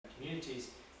communities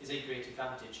is a great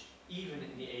advantage, even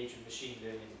in the age of machine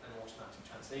learning and automatic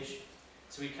translation.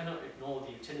 So we cannot ignore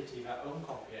the utility of our own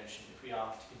comprehension if we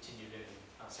are to continue learning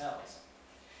ourselves.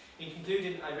 In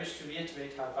concluding, I wish to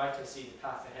reiterate how bright I see the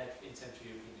path ahead in Central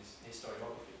European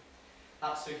historiography.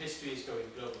 Habsburg history is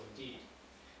going global indeed.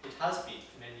 It has been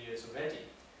for many years already,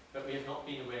 but we have not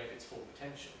been aware of its full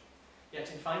potential.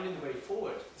 Yet in finding the way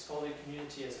forward, the scholarly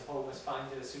community as a whole must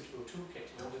find a suitable toolkit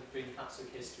in order to bring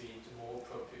Habsburg history into a more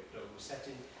appropriate global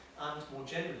setting and, more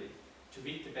generally, to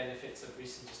reap the benefits of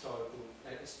recent historical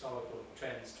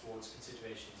trends towards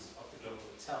considerations of the global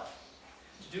itself.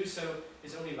 To do so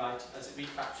is only right as it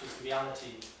recaptures the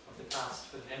reality of the past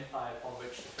for an empire upon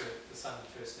which the sun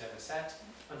first never set,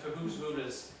 and for whose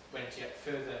rulers went yet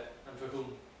further, and for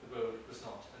whom the road was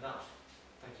not enough.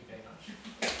 Thank you very much.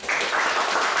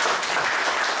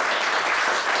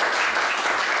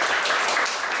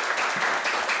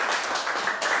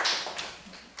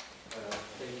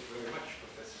 Thank you very much,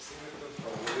 Professor Singleton,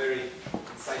 for a very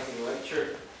exciting lecture.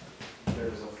 In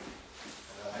terms of,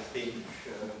 I think,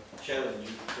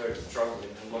 challenging very strongly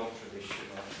the long tradition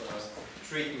of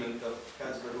treatment of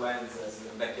Habsburg lands as in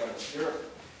the backyard of Europe.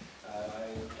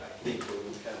 I think we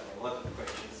will have a lot of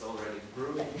questions already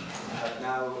brewing. But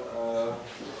now,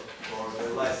 for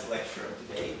the last lecture of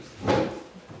today,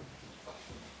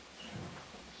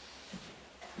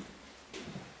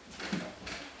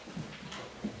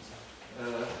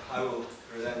 I will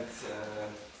present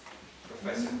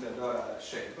Professor Teodora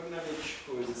Šek-Brnabić,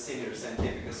 who is a Senior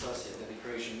Scientific Associate at the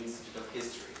Croatian Institute of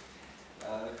History.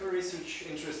 Her research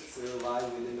interests lie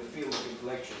within the field of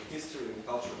intellectual history and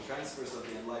cultural transfers of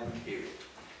the Enlightenment period.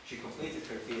 She completed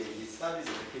her PhD studies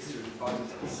at the History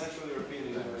Department of the Central European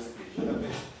University of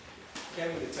Budapest,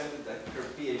 having defended her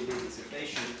PhD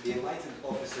dissertation, The Enlightened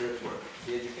Officer at Work,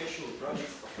 the educational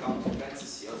projects of Count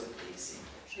Francis Joseph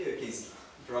Kinsky,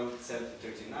 from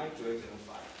 1739 to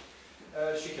 1805.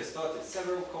 She has taught at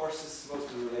several courses,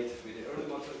 mostly related with the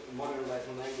early modern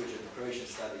Latin language and Croatian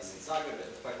studies in Zagreb, at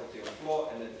the Faculty of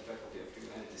Law and at the Faculty of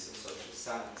Humanities and Social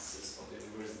Sciences of the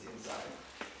University in Zagreb.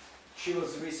 She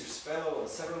was a research fellow on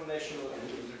several national and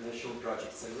international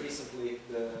projects, and recently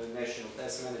the National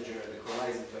Task Manager at the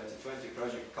Horizon 2020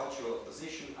 project Cultural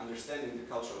Opposition, Understanding the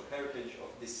Cultural Heritage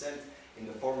of Dissent in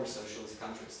the Former Socialist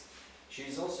Countries. She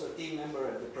is also a team member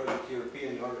at the project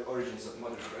European Origins of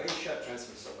Modern Croatia,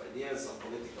 Transfers of Ideas on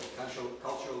Political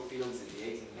Cultural Fields in the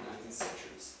 18th and 19th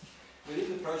centuries.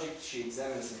 Within the project, she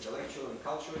examines intellectual and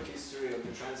cultural history of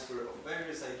the transfer of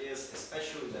various ideas,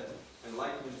 especially that of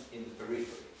enlightenment in the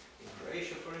periphery, in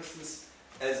Croatia, for instance,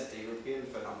 as a European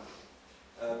phenomenon.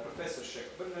 Professor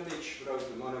Šek-Brnabić wrote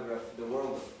the monograph The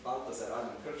World of Baltazar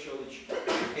Adam Krčolić,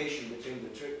 Education Between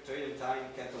the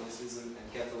Tridentine Catholicism and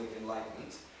Catholic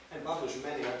Enlightenment, and published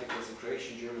many articles in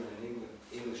Croatian, German, and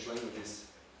English languages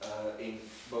in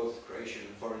both Croatian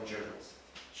and foreign journals.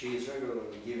 She is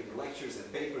regularly giving lectures and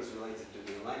papers related to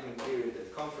the Enlightenment period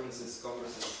at conferences,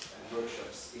 congresses, and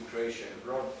workshops in Croatia and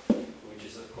abroad, which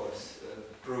is, of course,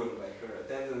 proven by her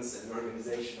attendance and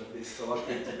organization of this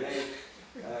colloquium today.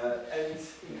 And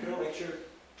in her lecture,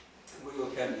 we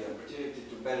will have the opportunity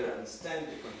to better understand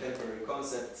the contemporary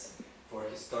concepts for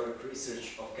historic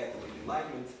research of Catholic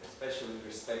Enlightenment, especially with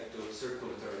respect to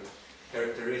circulatory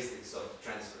characteristics of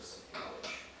transfers of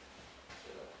knowledge.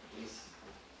 Please.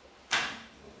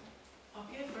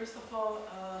 Okay, first of all,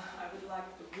 I would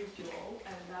like to greet you all,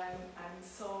 and I'm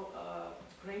so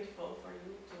grateful for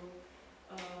you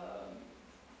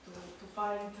to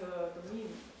find the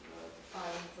meaning, to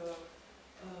find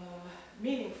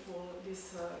meaningful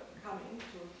this coming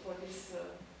for this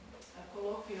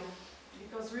colloquium.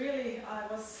 Because really I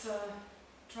was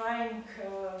trying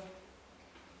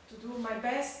to do my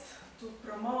best to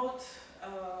promote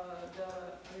the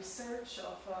research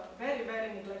of a very,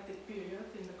 very neglected period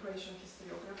in the Croatian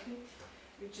historiography,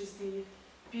 which is the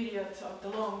period of the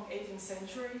long 18th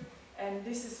century. And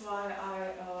this is why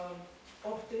I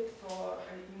opted for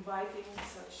inviting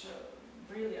such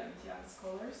brilliant young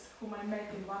scholars, whom I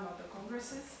met in one of the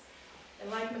congresses,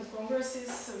 Enlightenment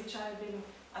congresses, which I've been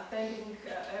attending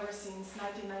ever since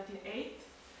 1998,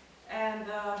 and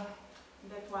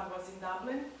that one was in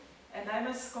Dublin. And I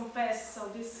must confess, so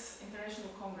this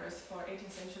International Congress for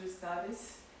 18th Century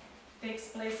Studies takes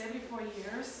place every 4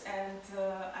 years, and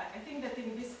I think that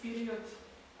in this period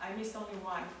I missed only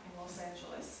one in Los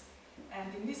Angeles.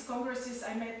 And in these congresses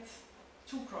I met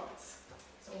two Croats.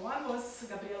 So one was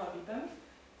Gabriela Vidam,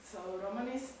 so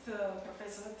Romanist,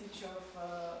 professor, teacher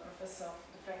of professor of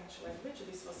the French language.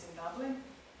 This was in Dublin.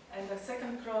 And the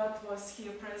second Croat was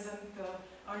here present,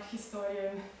 art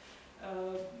historian,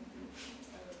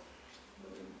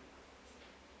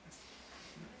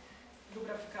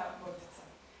 historiografska porodica.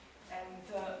 And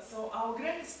so our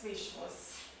greatest wish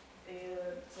was,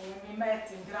 so when we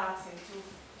met in Graz in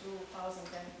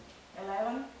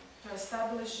 2011, to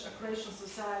establish a Croatian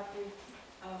society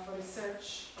for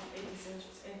research of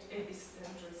 18th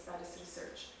century studies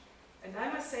research. And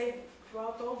I must say,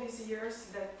 throughout all these years,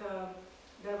 that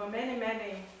there were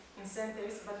many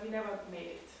incentives, but we never made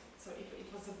it. So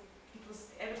it was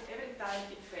every time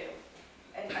it failed.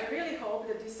 And I really hope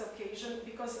that this occasion,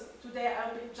 because today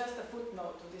I'll be just a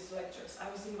footnote to these lectures. I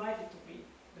was invited to be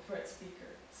the first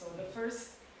speaker. So the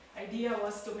first idea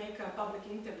was to make a public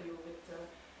interview with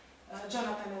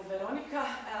Jonathan and Veronica,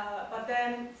 but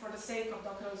then for the sake of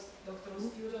doctoral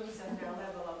students and their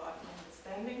level of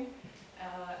understanding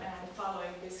and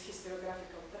following these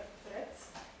historiographical threads,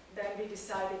 then we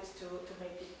decided to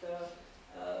make it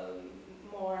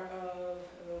more, I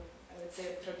would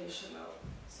say, traditional,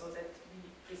 so that we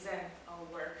present our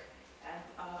work. And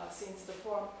since the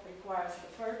form requires the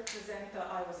third presenter,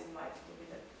 I was invited to be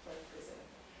the third presenter.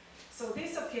 So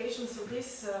this occasion, so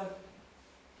this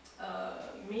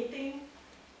meeting,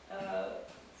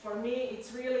 for me,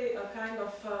 it's really a kind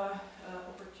of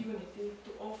opportunity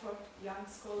to offer young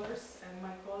scholars and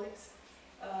my colleagues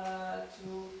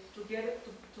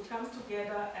to come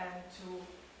together and to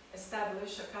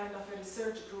establish a kind of a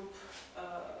research group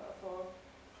for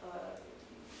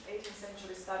 18th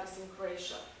century studies in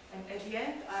Croatia. And at the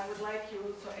end, I would like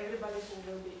you, so everybody who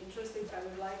will be interested, I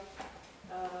would like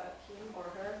him or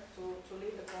her to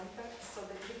lead the contact so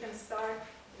that we can start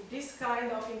with this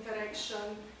kind of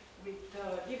interaction, with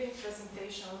giving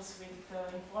presentations, with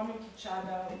informing each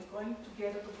other, with going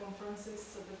together to conferences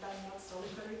so that I'm not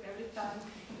solitary every time,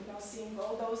 seeing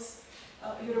all those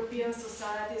European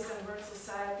societies and world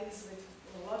societies with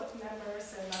a lot of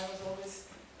members, and I was always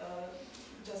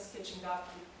just catching up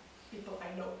with people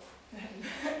I know. And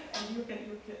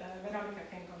Veronica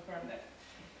can confirm that.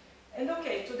 And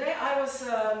okay, today I was,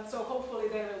 so hopefully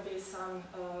there will be some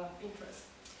interest,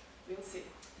 we'll see.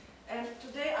 And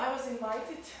today I was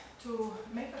invited to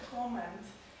make a comment,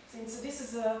 since this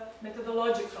is a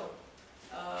methodological,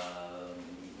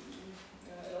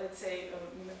 let's say,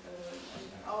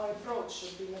 our approach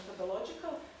should be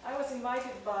methodological. I was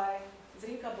invited by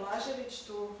Zrinka Blažević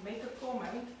to make a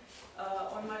comment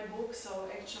on my book, so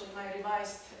actually my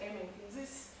revised MA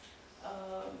thesis,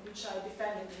 which I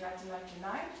defended in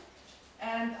 1999,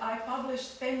 and I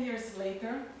published 10 years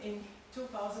later in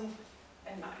 2009.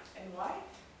 And why?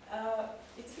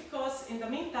 It's because in the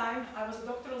meantime I was a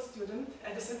doctoral student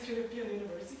at the Central European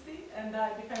University, and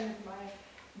I defended my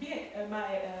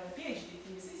PhD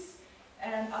thesis.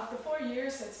 And after 4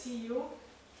 years at CU,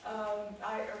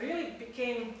 I really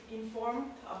became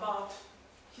informed about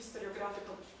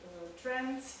historiographical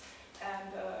trends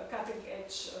and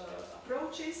cutting-edge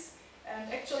approaches.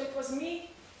 And actually it was me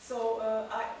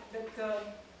that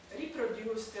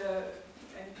reproduced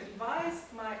and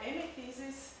revised my MA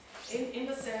thesis in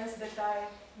the sense that I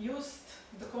used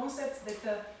the concepts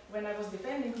that when I was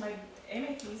defending my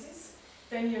MA thesis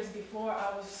 10 years before,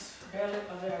 I was barely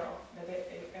aware of that they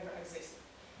ever existed.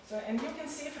 So, and you can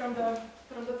see from the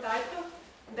title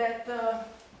that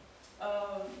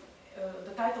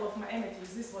the title of my MA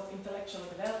thesis was Intellectual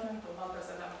Development of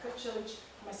Baltazar Krčelić.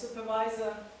 My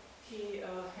supervisor, he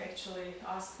actually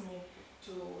asked me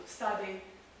to study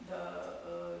the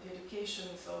education,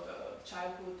 so the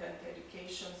childhood and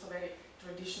education, so very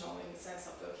traditional in the sense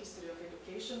of the history of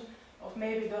education, of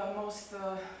maybe the most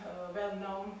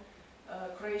well-known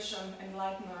Croatian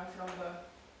enlightener from the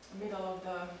middle of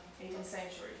the 18th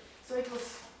century. So it was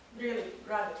really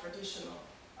rather traditional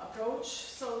approach.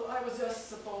 So I was just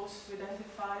supposed to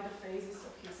identify the phases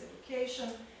of his education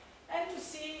and to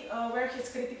see where his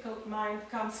critical mind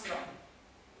comes from.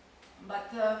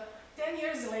 But 10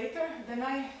 years later, then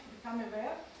I became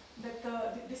aware that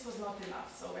this was not enough.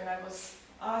 So when I was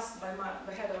asked by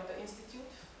the head of the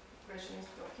institute, Croatian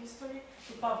Institute of History,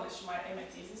 to publish my MA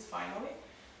thesis finally,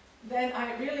 then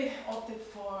I really opted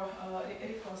for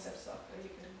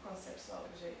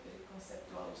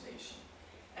reconceptualization.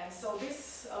 And so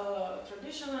this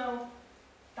traditional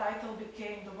title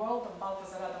became The World of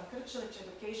Baltazar Adam Krčelić,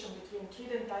 Education Between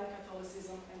Tridentine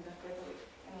Catholicism and the Catholic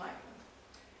Enlightenment.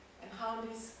 And how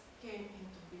this came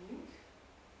into being.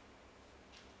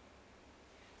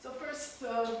 So first,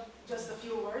 just a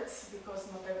few words, because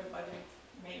not everybody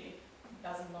maybe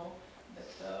doesn't know that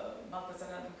Baltazar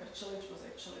Adam Krčelić was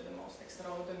actually the most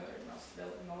extraordinary, most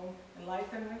well-known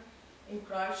enlightener in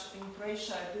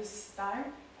Croatia at this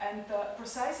time, and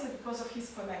precisely because of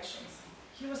his connections.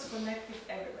 He was connected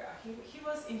everywhere. He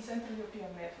was in Central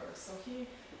European networks, so he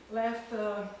left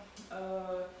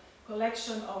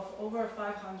collection of over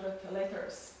 500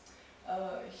 letters.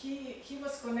 He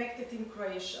was connected in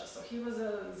Croatia, so he was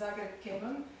a Zagreb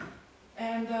Canon,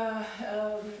 and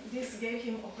this gave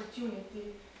him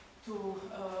opportunity to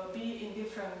be in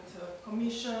different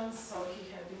commissions, so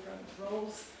he had different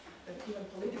roles, even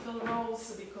political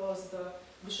roles, because the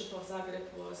Bishop of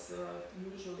Zagreb was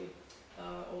usually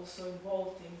also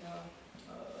involved in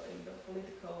the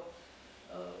political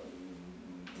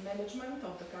management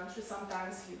of the country.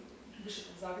 Sometimes Bishop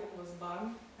of Zagreb was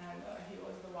banned, and he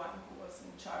was the one who was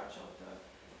in charge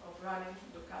of running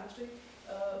the country.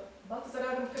 Baltazar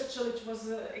Adam Krčelić was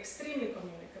extremely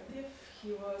communicative.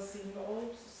 He was in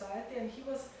all society, and he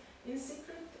was in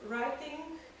secret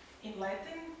writing in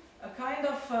Latin a kind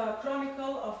of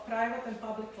chronicle of private and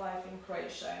public life in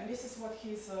Croatia, and this is what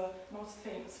he's most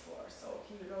famous for. So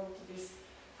he wrote this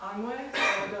Anue,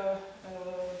 the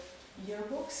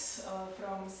yearbooks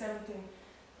from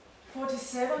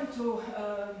 1747 to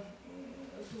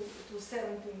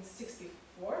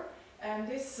 1764, and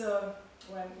this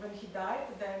when he died,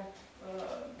 then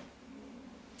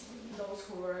those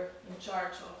who were in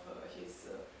charge of his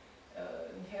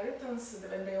inheritance,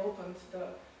 when they opened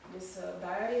this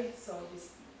diary, so this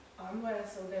Anue,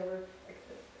 so they were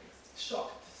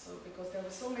shocked, so because there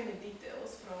were so many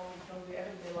details from the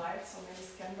everyday life, so many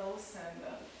scandals and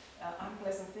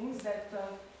unpleasant things, that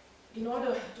in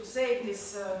order to save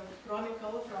this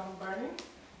chronicle from burning,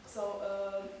 so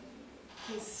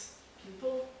his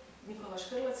pupil, Nikola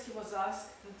Škrlec, he was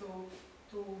asked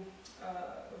to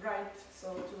write,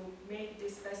 so to make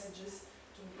these passages,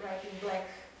 to write in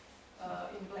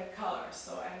black color.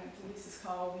 So, and this is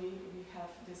how we have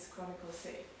this chronicle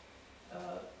saved.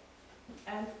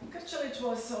 And Krčelić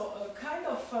was kind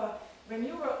of, when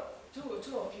you were,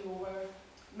 two of you were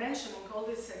mentioning all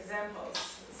these examples,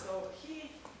 so he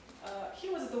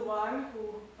was the one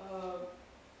who,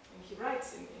 and he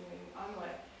writes in Anue,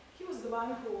 he was the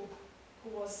one who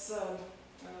was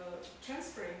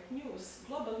transferring news,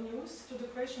 global news, to the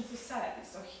Croatian society.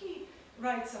 So he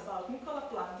writes about Nikola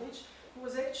Plandić, who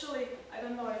was actually, I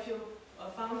don't know if you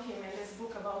found him in this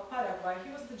book about Paraguay, he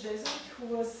was the Jesuit who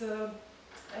was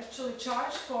actually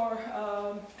charged for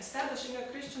establishing a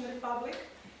Christian republic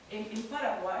in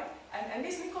Paraguay. And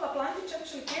this Nikola Plandić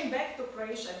actually came back to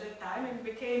Croatia at that time and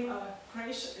became a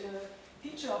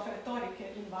teacher of rhetoric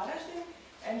in Varaždin.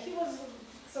 And he was,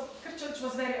 so Krčelić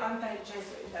was very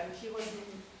anti-Jesuit, and he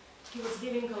was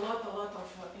giving a lot of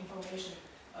information,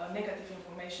 negative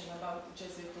information about the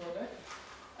Jesuit order.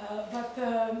 But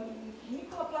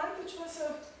Nikola Plandić was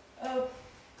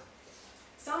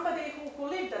somebody who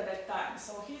lived at that time,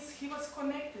 so he was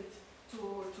connected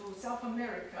to South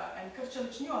America, and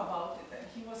Krčelić knew about it, and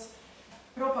he was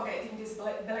propagating this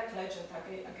black legend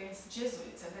against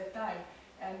Jesuits at that time.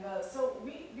 And so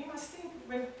we must think,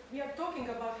 when we are talking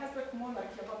about Habsburg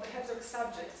monarchy, about the Habsburg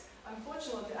subjects,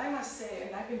 unfortunately, I must say,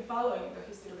 and I've been following the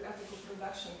historiographical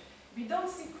production, we don't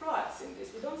see Croats in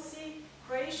this. We don't see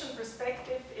Croatian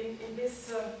perspective in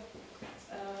this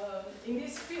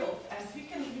field, and we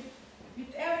can,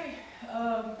 with every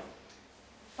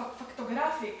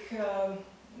factographic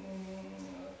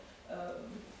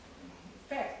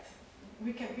fact,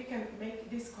 we can make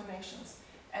these connections.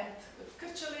 And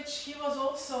Krčelić, he was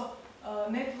also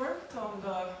networked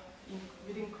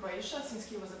within Croatia, since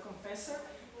he was a confessor,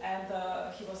 and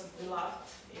he was beloved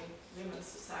in women's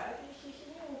society. He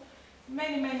knew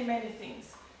many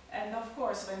things. And of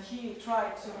course, when he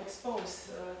tried to expose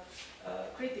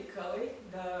critically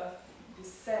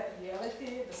this sad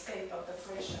reality, the state of the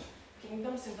Croatian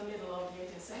kingdoms in the middle of the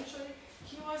 18th century,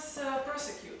 he was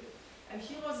persecuted. And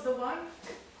he was the one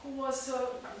who was,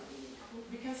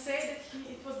 we can say that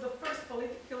it was the first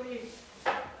politically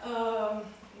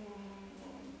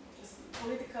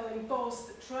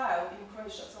imposed trial in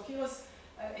Croatia. So he was,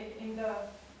 in the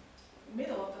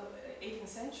middle of the 18th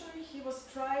century, he was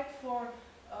tried for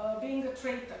being a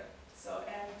traitor. So,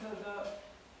 and the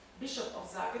Bishop of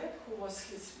Zagreb, who was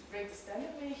his greatest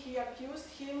enemy, he accused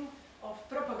him of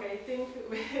propagating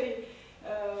very,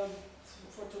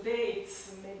 for today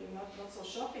it's maybe not so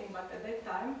shocking, but at that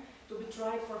time, to be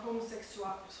tried for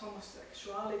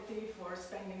homosexuality, for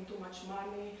spending too much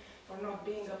money, for not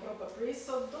being a proper priest.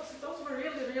 So those were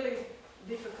really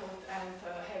difficult and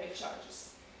heavy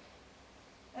charges.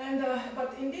 And,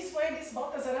 but in this way, this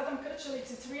Baltazar Adam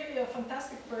Krčelić is really a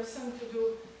fantastic person to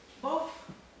do both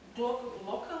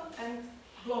local and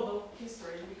global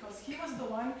history, because he was the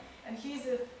one, and he is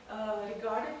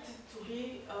regarded to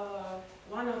be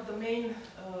one of the main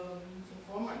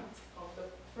informants of the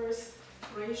first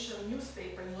Croatian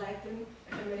newspaper in Latin,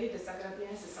 Efemerides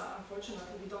Zagrabiensis.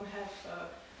 Unfortunately, we don't have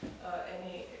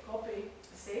any copy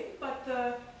saved, but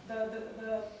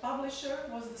the publisher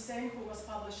was the same who was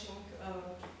publishing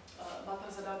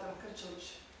Baltazar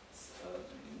Krčelić's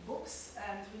books,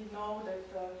 and we know that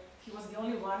he was the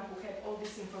only one who had all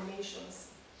these informations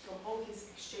from all his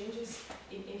exchanges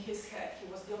in his head. He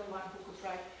was the only one who could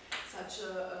write such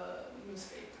a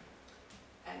newspaper.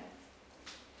 And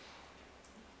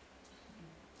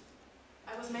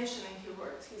I was mentioning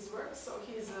his works, so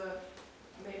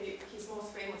maybe he's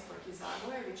most famous for his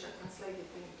Anove, which are translated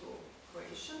into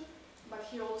Croatian, but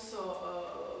he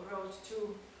also wrote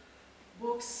 2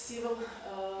 books, Civil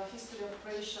History of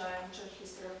Croatia and Church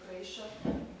History of Croatia,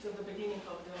 until the beginning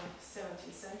of the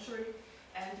 17th century.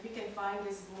 And we can find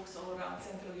these books all around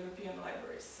Central European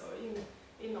libraries, so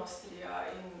in Austria,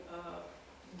 in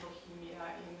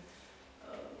Bohemia, in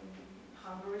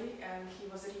Hungary, and he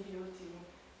was reviewed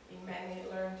in many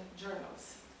learned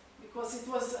journals, because it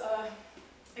was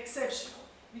exceptional.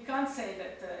 We can't say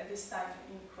that at this time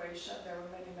in Croatia there were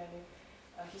many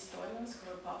historians who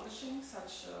were publishing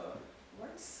such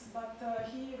works, but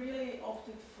he really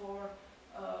opted for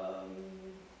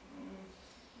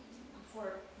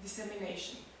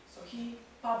dissemination. So he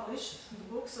published the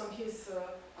books on his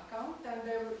account, and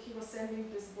he was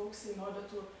sending these books in order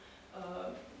to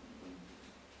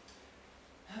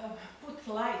put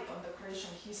light on the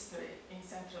Croatian history in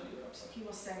Central Europe. So he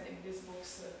was sending these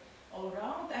books all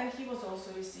around, and he was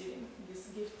also receiving this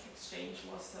gift exchange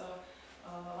was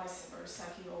vice versa.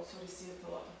 He also received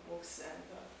a lot of books and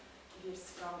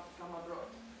gifts from abroad.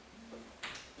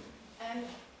 And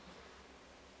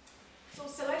so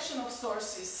selection of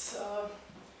sources.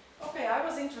 Okay, I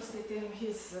was interested in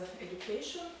his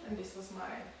education, and this was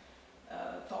my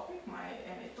topic, my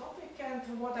MA topic,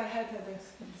 and what I had at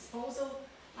disposal,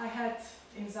 I had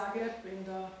in Zagreb in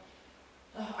the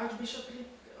Archbishopric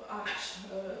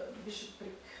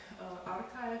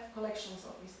archive collections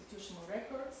of institutional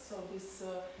records. So these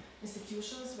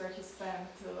institutions where he spent,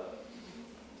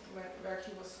 where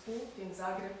he was schooled in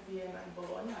Zagreb, Vienna, and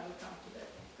Bologna. I will come to that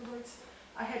afterwards.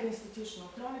 I had institutional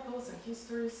chronicles and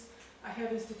histories. I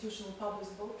have institutional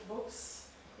published books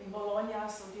in Bologna,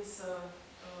 so this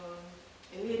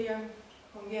Illyrian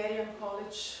Hungarian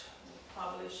College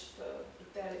published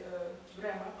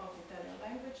grammar of Italian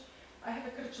language. I have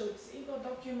a Krčelić's ego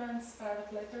documents,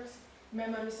 private letters,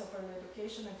 memories of early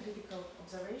education and critical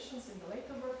observations in the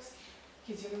later works,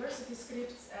 his university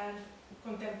scripts, and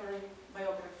contemporary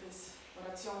biographies,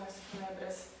 oraciones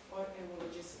funebres, or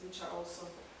eulogies, which are also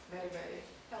very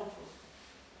helpful.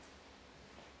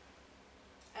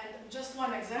 And just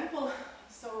one example,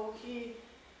 so he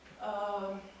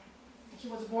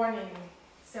was born in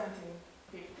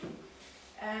 1750,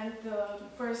 and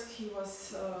first he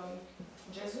was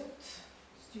Jesuit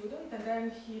student, and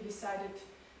then he decided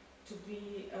to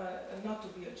be, not to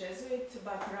be a Jesuit,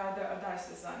 but rather a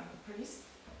diocesan priest,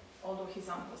 although his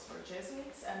uncles were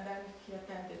Jesuits, and then he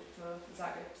attended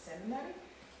Zagreb Seminary,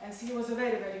 and so he was a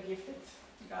very gifted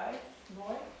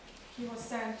boy. He was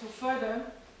sent to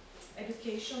further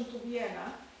education to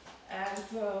Vienna, and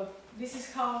this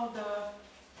is how the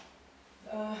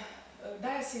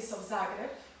Diocese of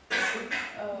Zagreb,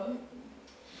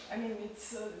 I mean,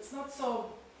 it's not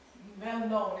so well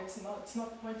known, it's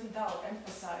not pointed out,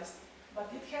 emphasized,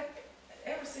 but it had,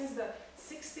 ever since the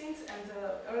 16th and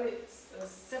the early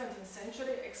 17th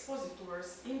century,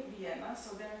 expositors in Vienna.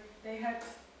 So they had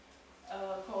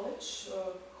a college,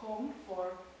 home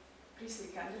for priestly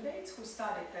candidates who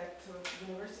studied at the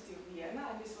University of Vienna,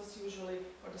 and this was usually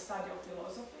for the study of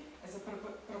philosophy as a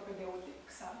propedeutic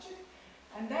subject.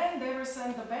 And then they were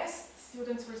sent, the best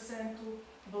students were sent to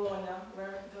Bologna,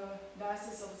 where the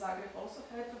Diocese of Zagreb also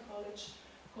had a college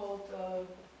called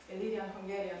Illyrian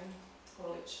Hungarian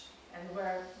College, and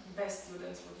where the best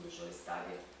students would usually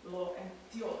study law and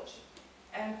theology.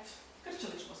 And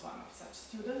Krčelić was one of such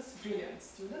students, brilliant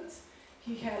students.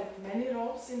 He held many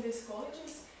roles in these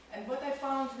colleges, and what I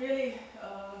found really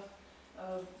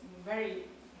very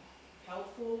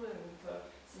helpful, and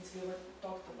since we were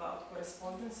talked about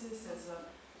correspondences as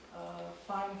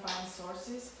fine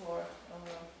sources for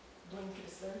doing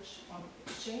research on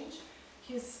exchange,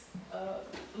 his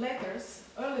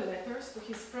early letters to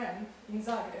his friend in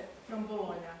Zagreb from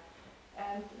Bologna.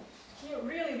 And here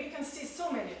really we can see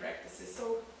so many practices.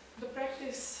 So the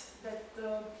practice that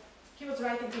he was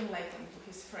writing in Latin to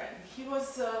his friend. He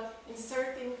was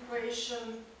inserting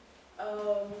Croatian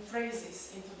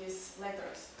phrases into these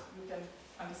letters. You can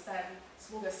understand,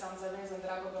 sluga sam zavezan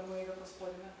dragoga mojega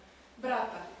gospodina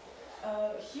brata.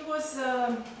 He was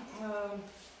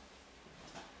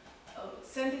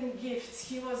sending gifts.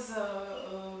 He was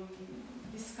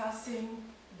discussing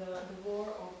the war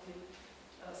of the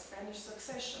Spanish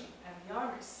succession and the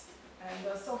armies.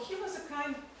 And so he was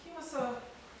a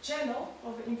channel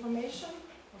of information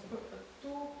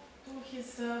to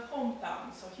his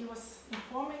hometown. So he was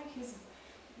informing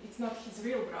it's not his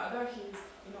real brother, he's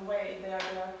in a way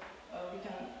we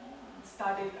can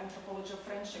study anthropology of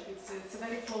friendship. It's a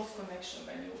very close connection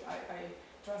when I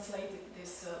translated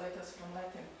these letters from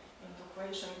Latin into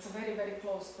Croatian. It's a very, very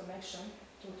close connection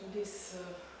to this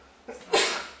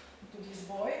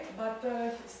boy, but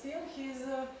still he's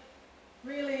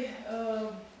really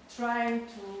trying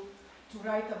to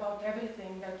write about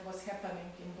everything that was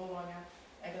happening in Bologna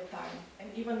at the time, and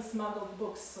even smuggled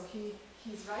books. So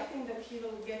he's writing that he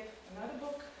will get another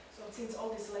book. So since all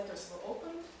these letters were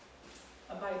opened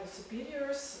by the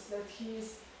superiors, that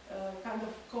he's kind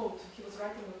of code. He was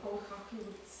writing a code how he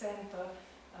would send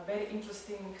a very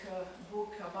interesting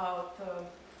book about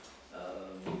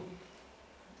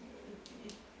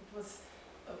it was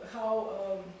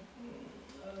how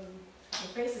the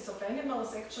faces of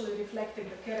animals actually reflected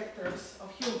the characters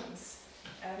of humans.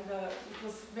 And it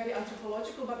was very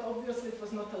anthropological, but obviously it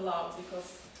was not allowed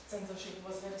because censorship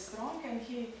was very strong, and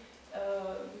he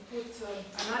put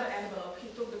another envelope. He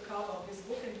took the cover of this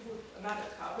book and put another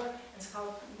cover, and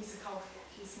this is how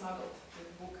he smuggled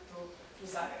the book to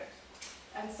Zagreb.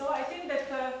 And so I think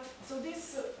that so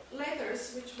these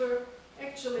letters, which were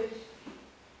actually,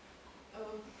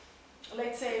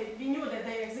 let's say, we knew that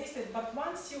they existed, but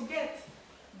once you get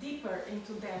deeper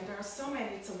into them, there are so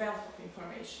many, it's a wealth of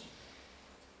information.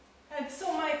 And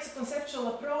so my conceptual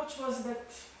approach was that,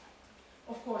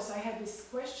 of course, I had these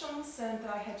questions and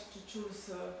I had to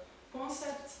choose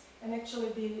concepts, and actually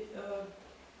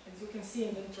as you can see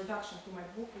in the introduction to my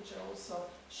book, which I also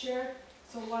shared,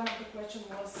 so one of the questions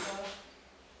was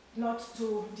not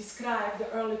to describe the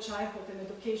early childhood and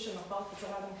education of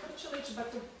Balthazar Adam Krčelić,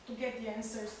 but to get the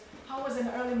answers, how was an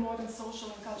early modern social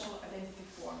and cultural identity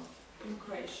formed in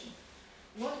Croatia?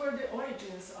 What were the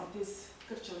origins of this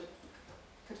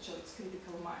Krčelić's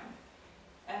critical mind?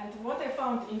 And what I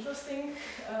found interesting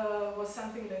was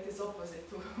something that is opposite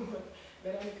to what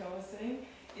Veronica was saying,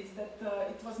 is that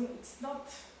it's not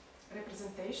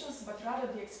representations, but rather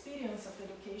the experience of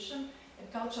education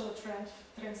and cultural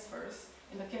transfers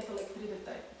in the Catholic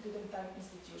Tridentine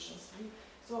institutions.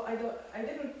 So I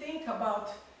didn't think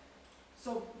about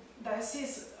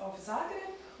Diocese of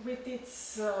Zagreb with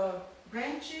its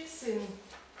branches in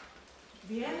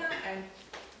Vienna and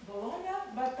Bologna,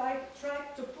 but I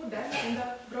tried to put them in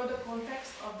the broader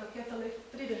context of the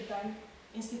Catholic Tridentine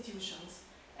institutions.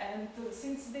 And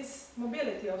since this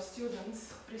mobility of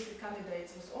students, priestly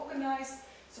candidates, was organized,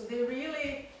 so they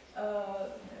really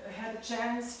had a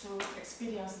chance to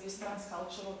experience this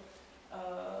transcultural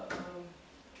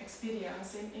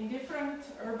experience in different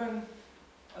urban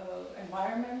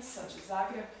environments such as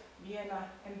Zagreb, Vienna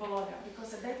and Bologna,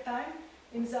 because at that time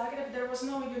in Zagreb there was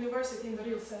no university in the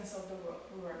real sense of the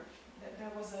word.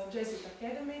 There was a Jesuit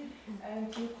academy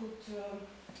and you could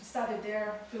study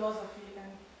there philosophy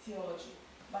and theology,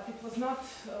 but it was not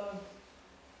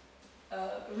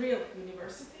a real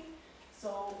university.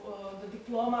 So the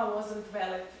diploma wasn't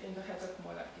valid in the Habsburške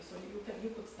Monarchy. So you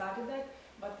could study that,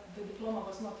 but the diploma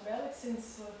was not valid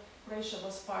since Croatia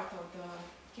was part of the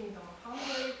Kingdom of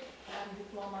Hungary, and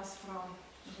diplomas from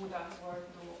Buda were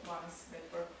the ones that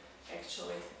were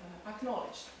actually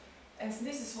acknowledged. And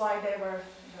this is why they were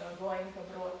going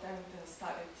abroad and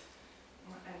studied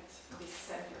at these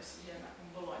centers, Vienna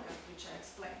and Bologna, which I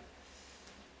explained.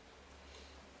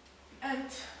 And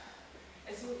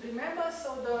as you remember, so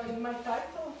in my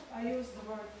title, I used the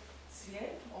word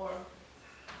svijeta, or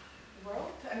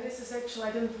world, and this is actually,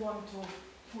 I didn't want to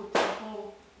put the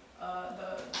whole,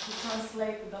 to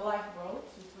translate the life world.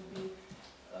 It would be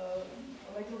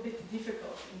a little bit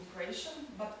difficult in Croatian,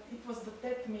 but it was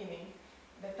that meaning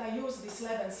that I used this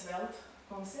Lebenswelt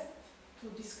concept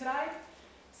to describe,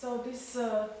 so this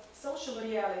social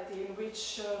reality in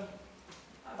which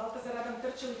Balthazar Adam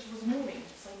Krčelić was moving,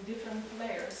 so in different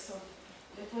layers. So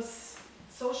it was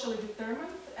socially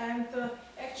determined, and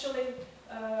actually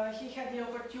he had the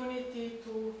opportunity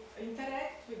to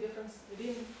interact with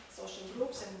within social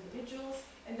groups and individuals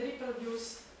and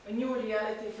reproduce a new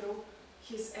reality through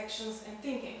his actions and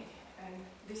thinking. And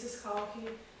this is how he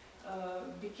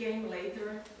became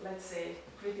later, let's say,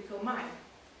 critical mind,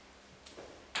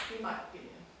 in my opinion.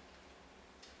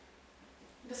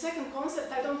 The second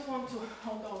concept, I don't want to,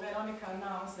 although Veronica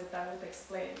announced that I would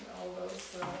explain all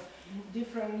those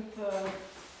different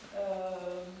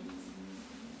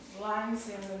lines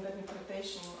in the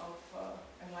interpretation of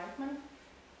enlightenment.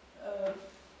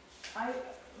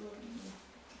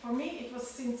 For me, it was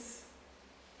since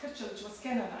Krčelić was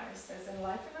canonized as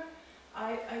enlightener,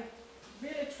 I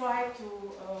really tried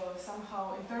to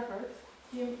somehow interpret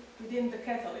him within the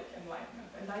Catholic Enlightenment.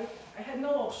 And I had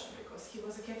no option because he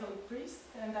was a Catholic priest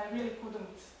and I really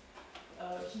couldn't,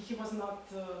 he was not,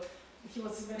 he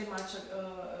was very much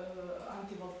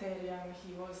anti-Voltairean,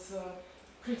 he was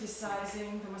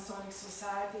criticizing the Masonic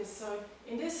society. So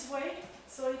in this way,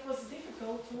 so it was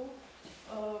difficult to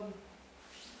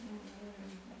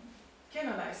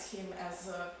canonize him as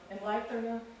an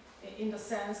enlightener in the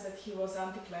sense that he was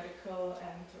anti-clerical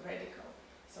and radical.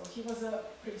 So he was a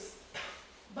priest.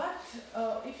 But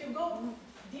if you go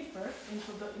deeper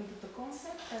into the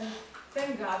concept, and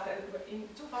thank God that in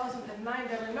 2009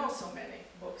 there were not so many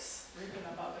books written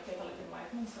about the Catholic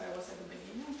Enlightenment, so I was at the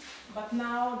beginning. But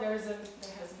now there has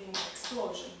been an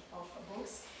explosion of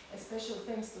books, especially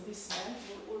thanks to this man,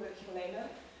 Ulrich Lehner.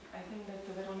 I think that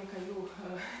Veronica, you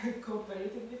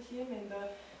cooperated with him in the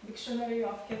Dictionary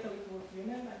of Catholic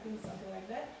Women, I think something like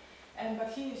that.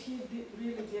 But he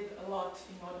really did a lot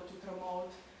in order to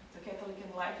promote the Catholic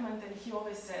Enlightenment, and he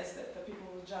always says that the people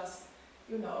would just,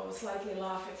 you know, slightly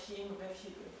laugh at him when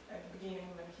he, at the beginning,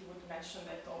 when he would mention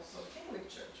that also the Catholic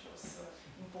Church was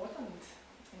important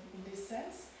in this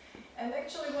sense. And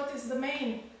actually what is the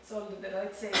main, so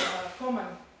let's say, common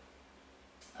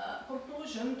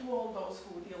conclusion to all those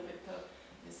who deal with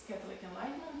this Catholic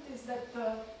Enlightenment is that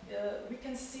we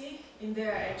can see in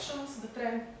their actions the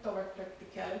trend toward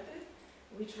practicality,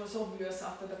 which was obvious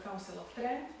after the Council of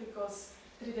Trent, because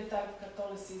Tridentine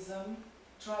Catholicism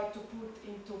tried to put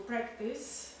into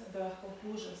practice the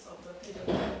conclusions of the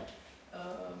Tridentine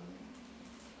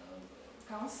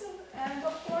Council, and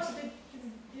of course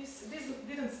this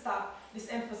didn't stop, this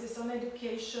emphasis on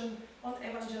education, on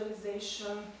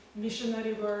evangelization,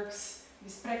 missionary works,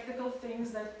 these practical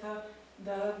things that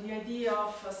the idea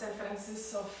of St.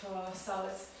 Francis of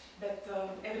Sales, that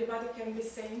everybody can be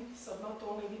saint, so not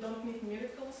only we don't need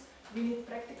miracles, we need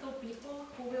practical people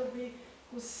who will be,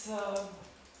 whose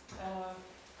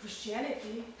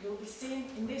Christianity will be seen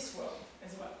in this world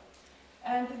as well.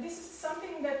 And this is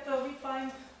something that we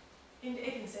find in the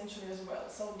 18th century as well.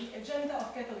 So the agenda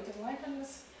of Catholic Enlightenment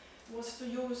was to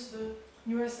use the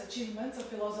newest achievements of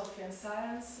philosophy and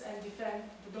science and defend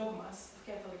the dogmas of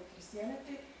Catholic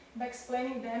Christianity by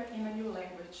explaining them in a new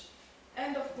language.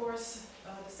 And of course,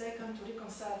 the second, to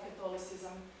reconcile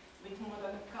Catholicism with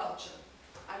modern culture.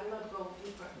 I will not go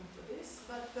deeper into this,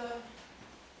 but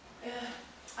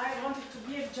I wanted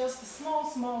to give just a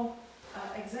small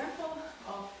example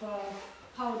of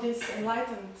how this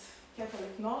enlightened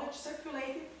Catholic knowledge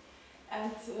circulated.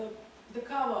 And the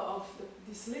cover of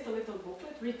this little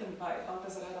booklet written by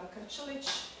Baltazar Adam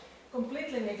Krčelić,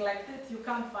 completely neglected. You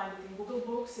can't find it in Google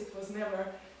Books. It was never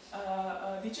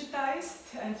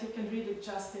digitized, and you can read it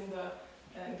just in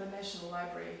the National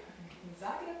Library in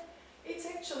Zagreb. It's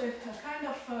actually a kind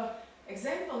of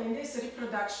example in this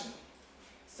reproduction.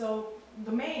 So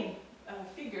the main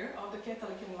figure of the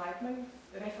Catholic Enlightenment,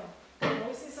 Reform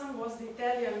Catholicism, was the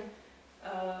Italian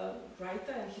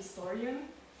writer and historian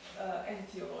and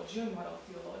theologian, moral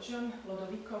theologian,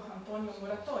 Lodovico Antonio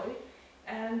Muratori.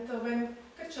 And when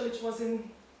Krčelić was in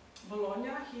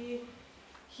Bologna,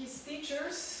 his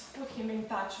teachers put him in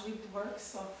touch with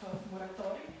works of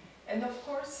Muratori. And of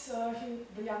course,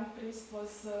 the young priest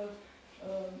was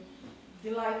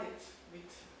delighted with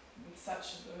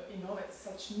such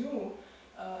such new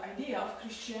idea of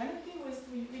Christianity,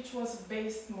 which was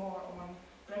based more on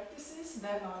practices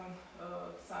than on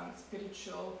some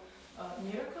spiritual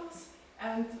miracles.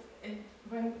 And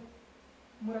when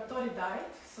Muratori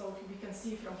died, so we can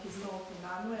see from his note in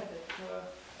Nanue that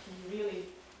he really,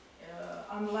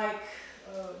 unlike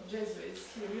Jesuits,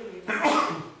 he really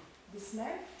respected this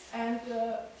man. And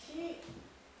he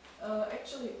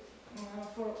actually,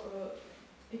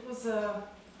 it was a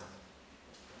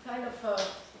kind of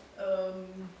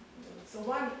so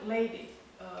one lady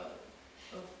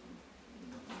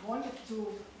wanted to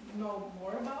know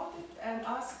more about it and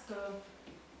asked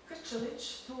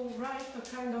Krčelić to write a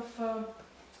kind of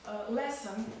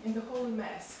lesson in the Holy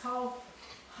Mass, how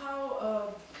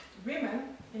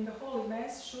women in the Holy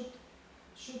Mass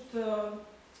should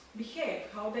behave,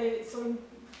 how they. So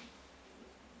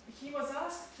he was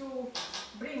asked to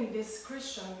bring this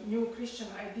new Christian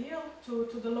ideal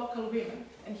to the local women,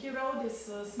 and he wrote this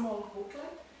small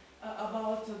booklet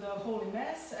about the Holy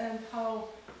Mass and how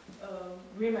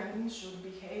women should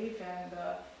behave, and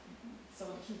so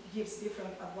he gives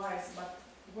different advice. But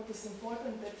what is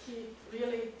important that he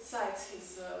really cites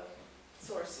his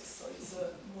sources. So it's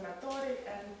Muratori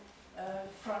and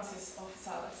Francis of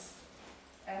Sales,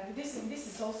 and this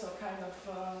is also kind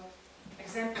of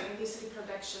example in this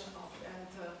reproduction of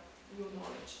new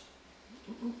knowledge.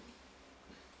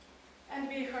 And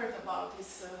we heard about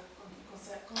this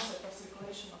concept of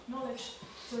circulation of knowledge.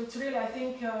 So it's really, I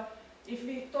think, if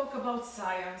we talk about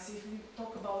science, if we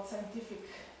talk about scientific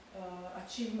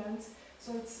achievements,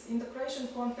 so it's in the Croatian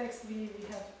context we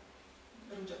have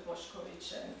Ruđer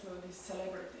Bošković and these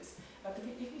celebrities. But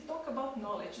if we talk about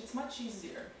knowledge, it's much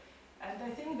easier. And I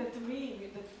think that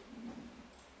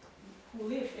who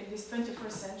live in this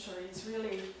 21st century, it's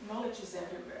really, knowledge is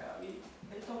everywhere.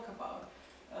 They talk about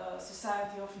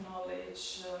society of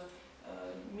knowledge,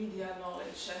 media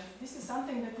knowledge, and this is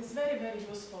something that is very, very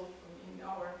useful in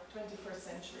our 21st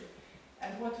century.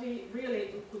 And what we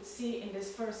really could see in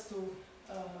these first two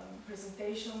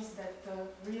presentations, that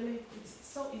really it's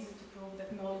so easy to prove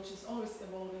that knowledge is always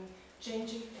evolving,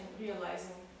 changing and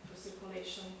realizing through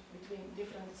circulation between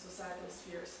different societal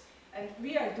spheres. And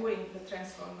we are doing the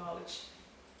transfer of knowledge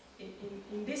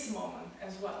in this moment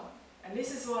as well. And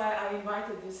this is why I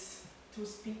invited these two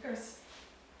speakers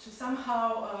to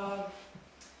somehow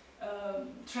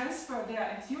transfer their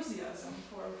enthusiasm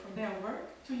for their work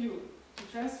to you, to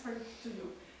transfer it to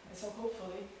you. And so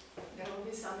hopefully there will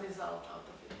be some result out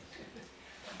of it.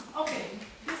 Okay,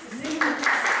 this is it.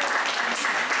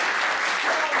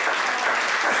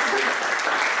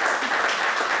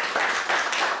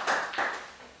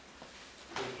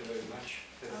 Thank you very much,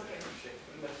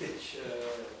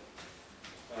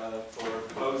 for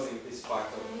closing this part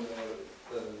of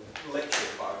the lecture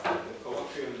part of the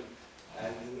colloquium.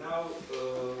 And now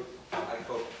I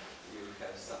hope you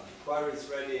have some inquiries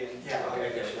ready. And yeah, okay.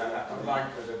 I'd like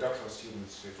the doctoral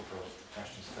students to pose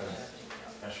questions first,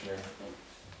 especially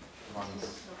the ones.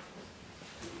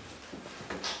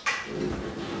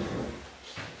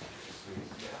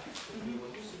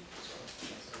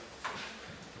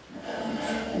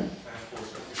 And of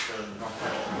course, if there are not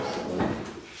questions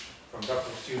from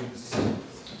doctoral students,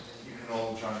 you can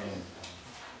all join in.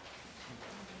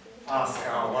 Ask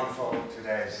our wonderful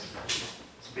today's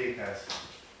speakers.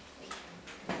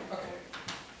 Okay.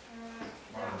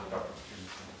 One of the doctoral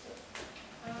students.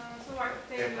 So I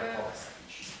thank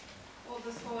all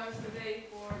the scholars today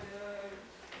for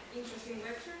the interesting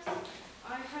lectures.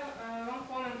 I have one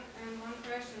comment and one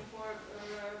question for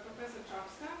Professor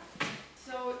Čapska.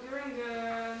 So during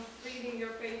reading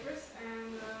your papers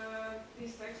and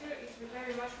this lecture, it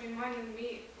very much reminded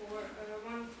me for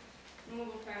one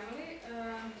noble family.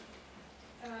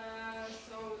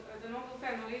 The noble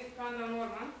family,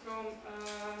 Norman from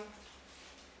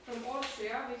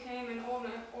Austria, became an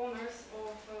owners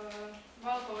of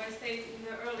Valkova estate in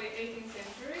the early 18th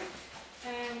century.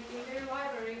 And in their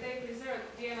library, they preserved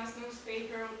Vienna's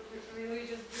newspaper,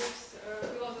 religious books,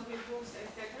 philosophy books,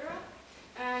 etc.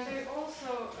 And they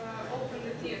also opened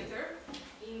a theater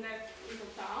in that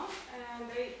little town, and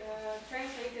they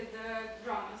translated the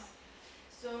dramas.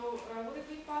 So would it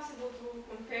be possible to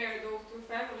compare those two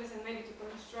families and maybe to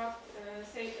construct,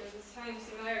 say, the same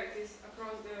similarities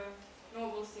across the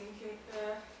nobles in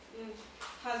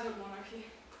Habsburške Monarchy?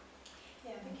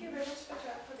 Yeah, thank you very much,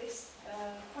 Petra, for this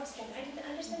question. I didn't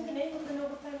understand the name of the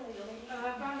noble family.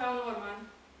 Norman.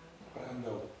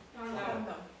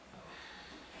 Random.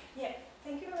 Yeah,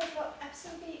 thank you very much. Well,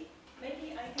 absolutely.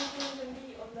 Maybe I can comment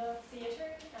on the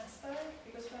theatre aspect,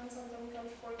 because Franz Anton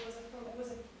was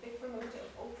a big promoter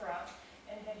of opera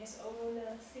and had his own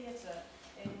theatre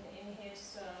in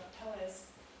his palace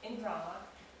in Prague.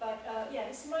 But yeah,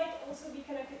 this might also be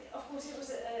connected. Of course, it was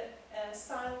a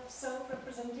style of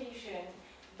self-representation,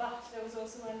 but there was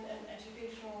also an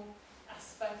educational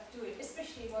aspect to it,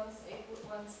 especially once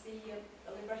the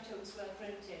librettos were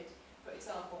printed, for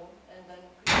example, and then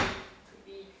could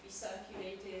be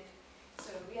circulated.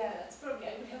 So yeah, that's probably,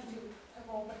 I would have to have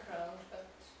more background, but...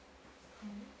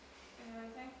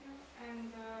 Thank you. And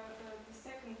the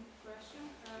second question,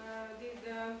 did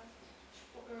the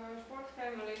Spork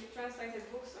family translated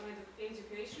books on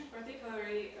education,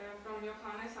 particularly from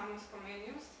Johannes Amos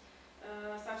Comenius,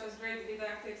 such as Great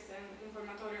Didactics and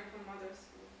Informatorium for Modern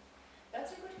School?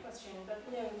 That's a good question, but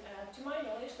no, to my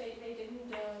knowledge, they didn't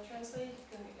translate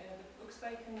the books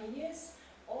by Comenius,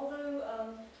 although,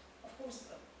 of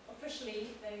course,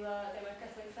 officially they were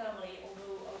Catholic family,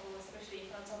 although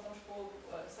especially Franz Anton Spork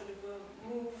sort of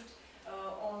moved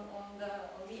on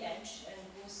the edge and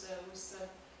was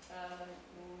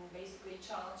basically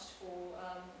charged for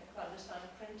clandestine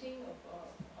printing of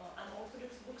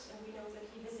unorthodox books, and we know that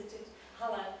he visited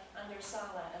Halle under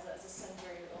Sala as a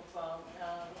center of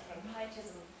Lutheran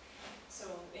pietism. So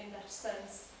in that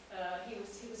sense, he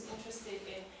was interested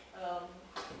in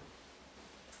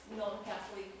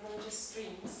non-Catholic religious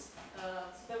streams.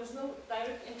 So there was no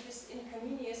direct interest in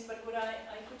Comenius, but what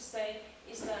I could say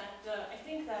is that I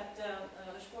think that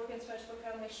the Spork and Schwarzburg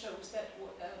family shows that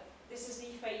this is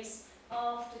the phase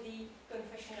after the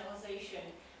confessionalization.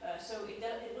 So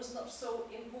it was not so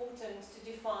important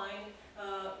to define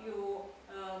your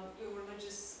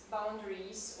religious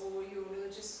boundaries or your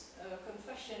religious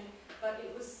confession, but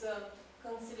it was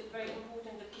considered very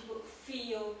important that people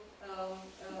feel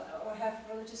or have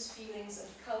religious feelings and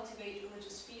cultivate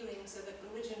religious feelings, so that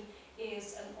religion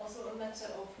is also a matter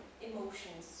of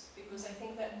emotions. Because I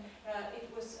think that it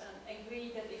was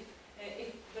agreed that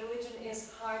if the religion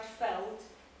is heartfelt,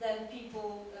 then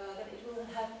people that it will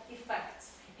have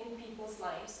effects in people's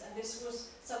lives, and this was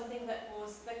something that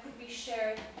could be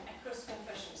shared across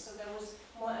confessions. So there was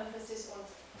more emphasis on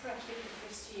practical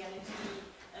Christianity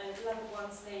and love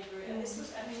one's neighbor, and this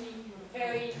was actually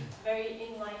very, very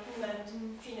enlightenment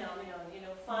phenomenon. You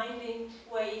know, finding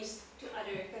ways to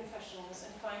other confessions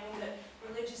and finding that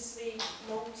religiously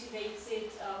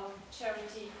motivated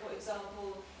charity, for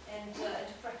example, and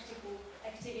practical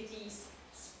activities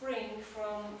spring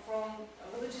from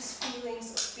religious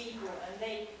feelings of people, and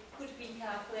they could be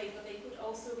Catholic, but they could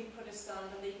also be Protestant,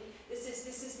 and this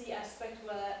is the aspect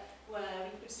where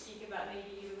we could speak about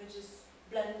maybe religious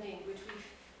blending, which we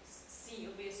see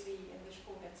obviously in the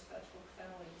Spurgat's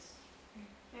families.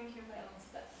 Thank you. I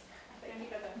answered that. Thank you,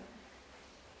 Heather.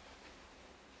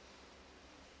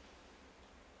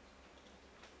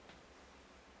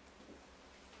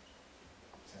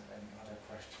 Is there any other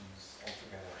questions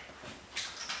altogether?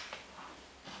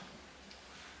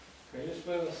 Can you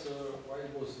explain us why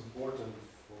it was important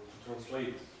to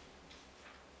translate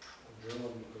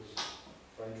German, because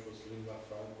French was lingua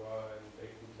franca and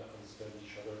they could not understand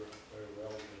each other very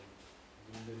well,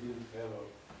 and they didn't have a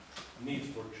need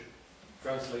for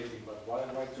translating, but why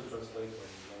to translate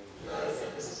when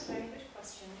This is a very good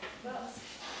question. Well,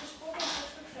 the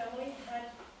Spurgat family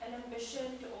had an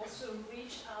ambition to also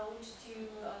reach out to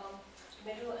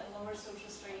middle and lower social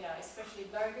strata, especially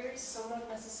burghers, so not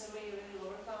necessarily really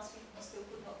lower class people who still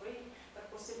could not read, but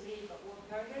possibly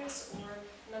burghers or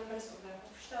members of the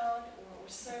Hofstaat or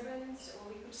servants,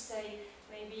 or we could say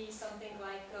maybe something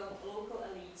like local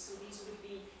elites. So these would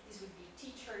be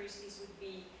teachers, these would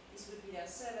be their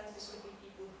servants, this would be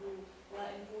people who were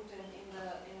important in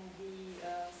the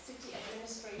city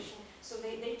administration. So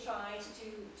they tried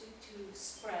to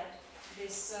spread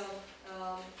this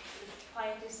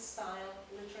pietist style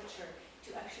literature to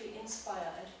actually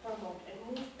inspire and promote and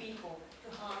move people to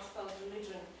heartfelt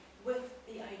religion with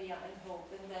the idea and hope,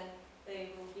 and then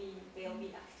they'll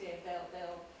be active.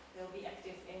 They'll be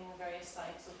active in various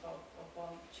types of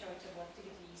charitable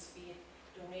activities, be it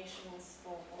donations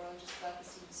for religious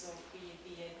purposes, or be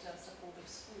it support of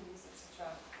schools,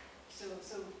 etc.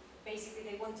 So basically,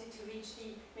 they wanted to reach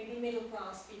the maybe middle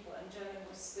class people, and German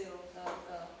was still the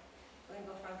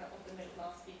lingua franca of the middle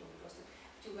class people, because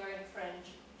to learn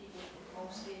French, people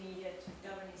mostly needed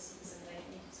governesses and they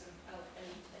needed sort of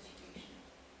elite education.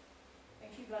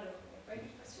 Thank you, Vlado, for a very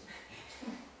good question.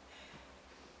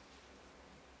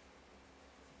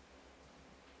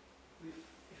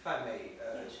 If I may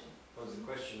pose a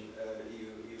question,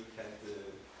 you had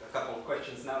a couple of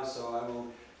questions now, so I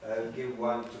will give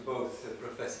one to both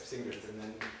Professor Singerton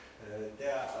and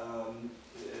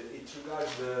it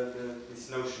regards this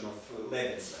notion of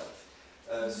Lebenswelt.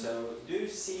 So, do you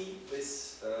see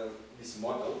this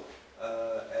model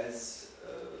as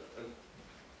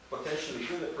a potentially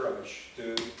good approach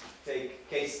to take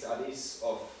case studies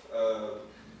of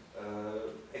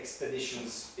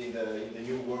expeditions in the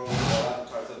New World or other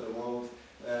parts of the world?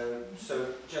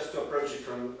 So, just to approach it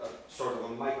from a sort of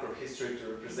a micro history to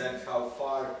represent how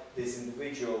far these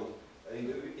individuals,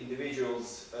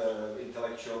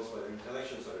 intellectuals, whether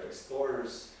intellectuals or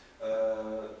explorers,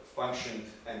 functioned,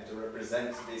 and to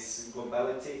represent this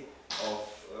globality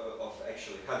of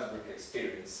actually Habsburg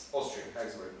experience, Austrian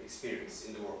Habsburg experience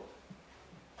in the world.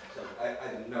 So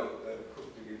I don't know who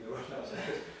to give the word now.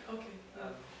 Okay.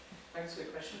 Thanks for the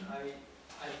question.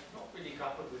 I've not really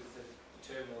grappled with the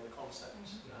term or the concept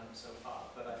so far,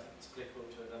 but I think it's applicable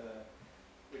to another,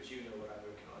 which you know what I'm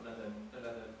working on,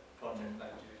 another project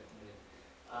that I'm doing at the minute.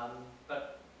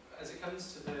 But as it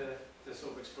comes to the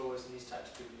sort of explorers and these types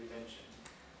of people you mentioned,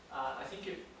 I think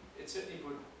it certainly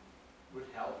would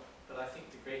help, but I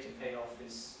think the greater payoff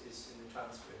is in the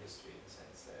transfer history, in the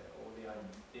sense that, or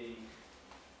the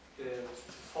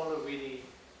follow really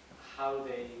how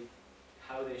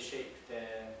they shaped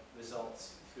their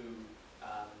results through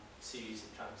series of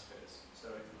transfers.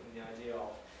 So in the idea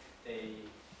of they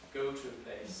go to a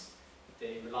place,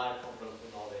 they rely upon local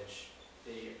knowledge,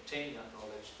 they obtain that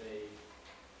knowledge, they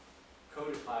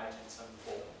codify it in some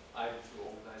form, either through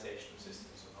organizational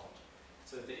systems or not.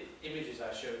 So the images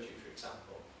I showed you, for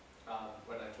example,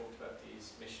 when I talked about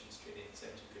these missions between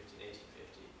 1750 and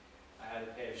 1850, I had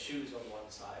a pair of shoes on one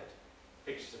side,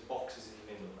 pictures of boxes in the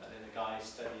middle, and then a guy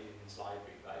studying in his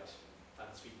library, right, and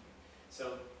speaking.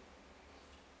 So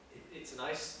it's a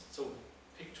nice sort of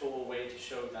pictorial way to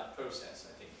show that process,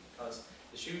 I think, because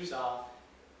the shoes are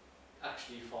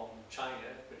actually from China,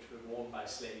 which were worn by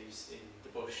slaves in the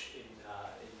bush in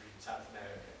South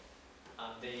America.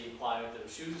 And they acquired those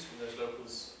shoes from those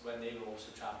locals when they were also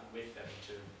traveling with them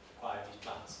to acquire these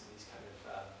plants and these kind of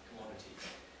commodities.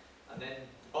 And then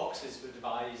the boxes were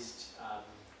devised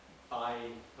by,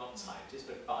 not scientists,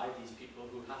 but by these people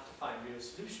who have to find real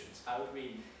solutions. How do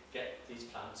we get these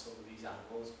plants or these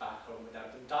animals back home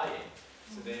without them dying?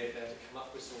 So they're to come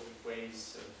up with sort of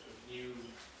ways of new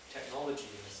technology,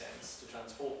 in a sense, to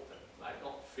transport them. Like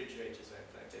not refrigerators or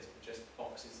anything like this, but just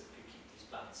boxes that could keep these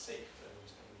plants safe and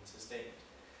sustained.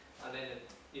 And then,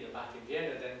 you know, back in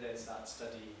Vienna, then there's that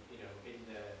study, you know, in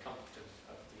the comfort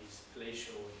of these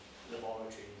palatial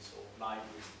laboratories or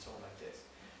libraries and so on like this.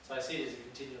 So I see it as a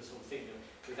continual sort of thing. You know,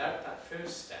 without that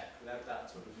first step, without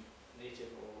that sort of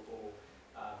native or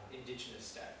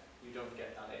indigenous step, you don't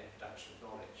get that introduction of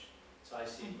knowledge. So I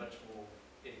see it much more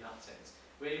in that sense.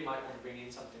 Where you might want to bring in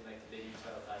something like the lady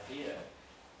child idea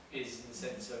is in the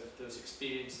sense of those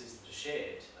experiences that are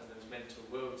shared and those mental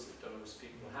worlds that those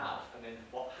people have, and then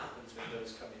what happens when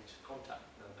those come into contact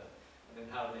with another, and then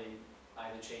how they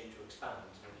either change or expand.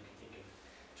 You know, you can think of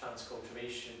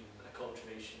transculturation,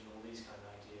 acculturation, all these kind of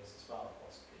ideas as well,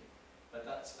 possibly. But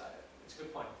that's it's a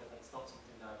good point, but that's not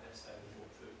something that I've necessarily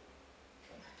thought through.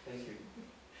 Thank you.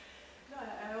 No,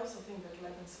 I also think that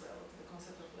Lebenswelt, the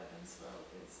concept of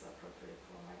Lebenswelt, is appropriate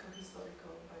for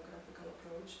microhistorical biographical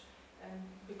approach. And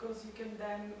because you can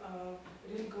then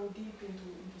really go deep into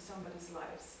somebody's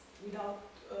lives without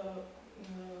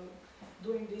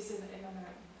doing this in an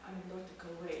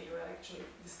anecdotal way. You're actually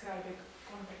describing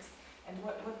context. And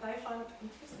what I found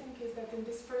interesting is that in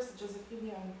this first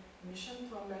Josephinian mission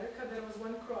to America, there was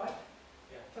one Croat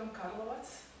from Karlovac.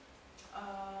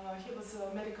 He was a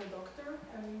medical doctor,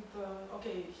 and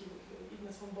okay,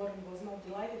 Ignace von Born was not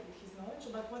delighted with his knowledge,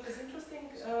 but what is interesting,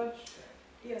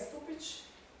 Stupic,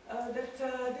 that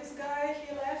this guy,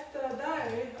 he left a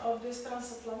diary of this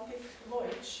transatlantic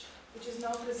voyage, which is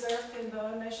now preserved in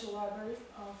the National Library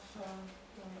of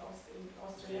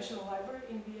Austrian National Library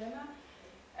in Vienna.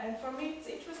 And for me, it's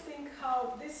interesting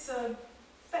how this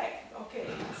fact, okay,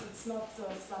 it's not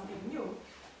something new,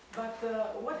 but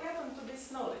what happened to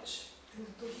this knowledge,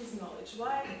 to his knowledge?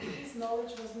 Why his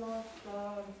knowledge was not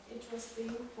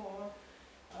interesting for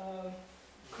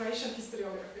Croatian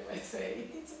historiography, let's say.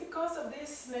 It's because of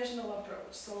this national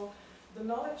approach. So the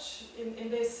knowledge in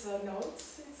these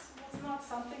notes was not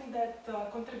something that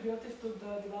contributed to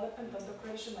the development of the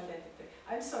Croatian identity.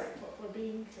 I'm sorry for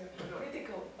being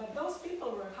critical, but those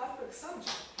people were hard-work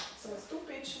subjects. So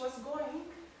Stupic was going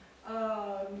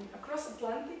across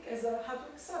Atlantic as a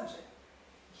hard-work subject.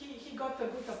 He got a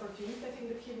good opportunity. I think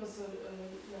that he was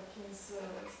a King's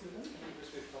student. He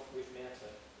was with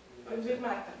Merton. With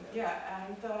Merton, yeah,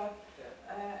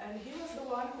 and he was the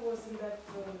one who was in that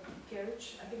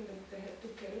carriage. I think that they had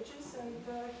two carriages, and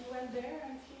he went there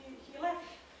and he left.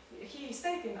 He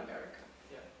stayed in America,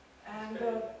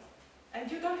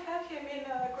 and you don't have him in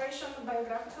a Croatian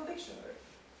biographical dictionary,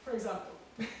 for example.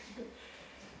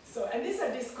 So, and these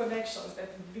are these connections that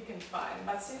we can find.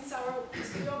 But since our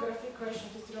historiography, Croatian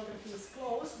historiography, is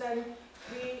closed, then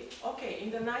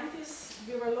in the 90s,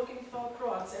 we were looking for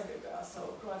Croats everywhere.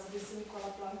 So Croats, this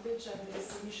Nikola Plantic and these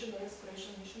missionaries,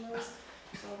 Croatian missionaries.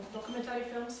 So documentary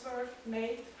films were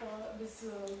made for this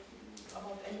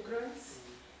about immigrants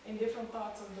in different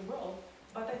parts of the world.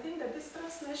 But I think that this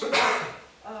transnational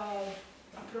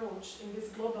approach in this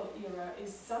global era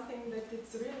is something that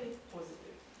it's really positive.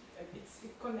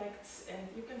 It connects, and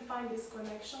you can find these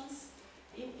connections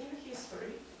in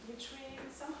history, which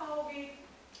we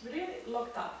really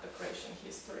looked up the Croatian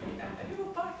history, and we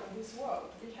were part of this world.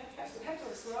 We had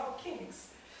heroes were our kings,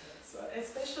 so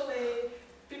especially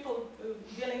people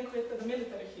dealing with the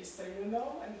military history, you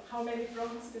know, and how many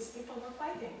fronts these people were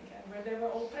fighting, and where they were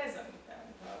all present.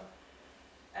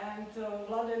 And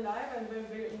Vlad and I, when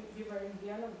we were in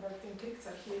Vienna, we worked in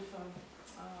Kriegsarchiv for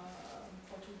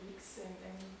 2 weeks in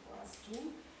last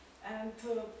June, and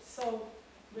so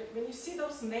when you see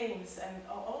those names and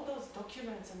all those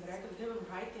documents and records, they were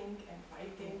writing and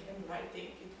writing and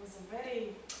writing. It was a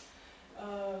very,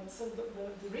 so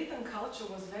the written culture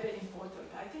was very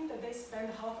important. I think that they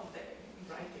spent half of their in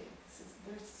writing.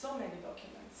 There's so many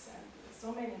documents and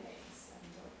so many names.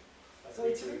 And, so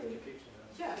it's really,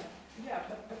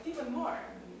 but even more.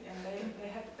 And they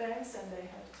had pens and they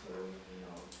had to,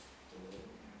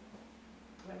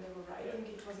 when they were writing,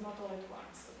 it was not all at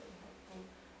once. So they had to,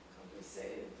 how do you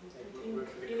say, to put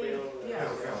Work with the in quill, yeah,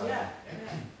 quill. yeah,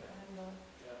 yeah, Yeah.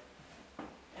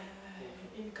 and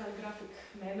in calligraphic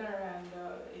manner, and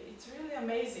it's really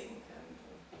amazing.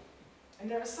 And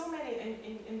there are so many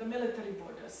in the military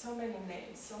borders, so many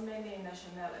names, so many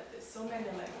nationalities, so many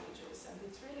languages, and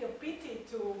it's really a pity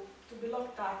to be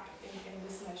locked up in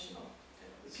this national,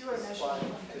 pure This is national why,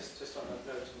 context. just on that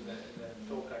note, in the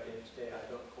talk I gave today, I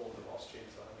don't call them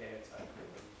Austrians or Hungarians, I call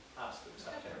them Habsburg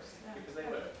subjects, Yeah. because they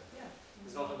were. Yeah.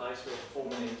 It's not a nice way to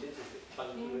formulate it, it's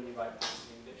clunky when you write this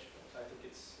in English, but I think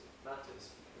it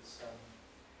matters because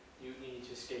you need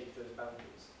to escape those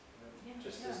boundaries. Yeah.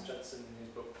 Just as Judson in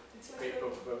his book, It's great like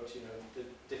book, wrote, the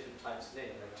different types of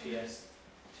names, like TS,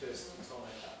 TUS, and so on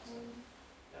like that. So,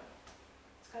 yeah.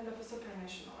 it's kind of a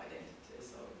supranational identity,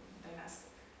 so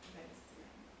dynastic identity.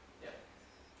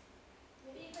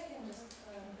 Maybe if I can just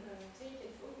take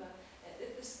it over,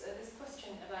 this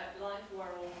question about life,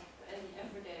 world, and the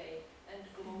everyday and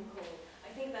global. I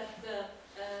think that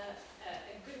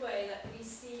a good way that we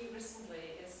see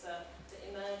recently is the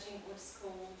emerging what's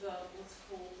called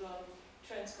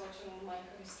transcultural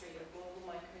microhistory or global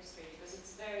microhistory, because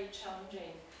it's very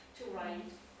challenging to write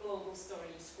global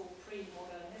stories for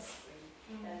pre-modern history.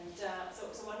 And so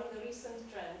one of the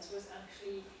recent trends was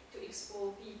actually to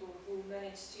explore people who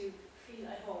managed to feel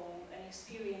at home and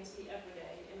experience the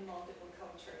everyday in multiple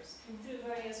cultures through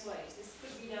various ways. This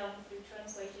could be done through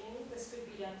translating, this could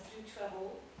be done through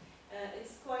travel.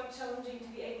 It's quite challenging to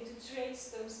be able to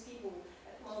trace those people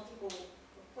at multiple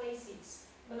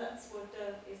places, but that's what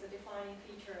is the defining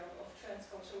feature of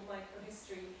transcultural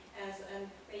microhistory as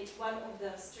one of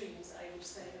the streams, I would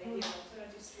say, maybe an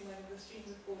alternative stream, one of the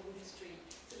streams of global history,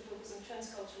 to focus on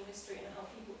transcultural history and how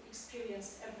people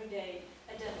experienced everyday,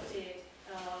 adapted,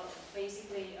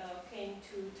 basically came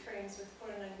to terms with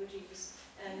foreign languages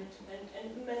and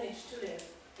managed to live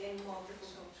in multiple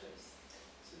cultures.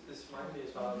 So this might be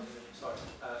as well,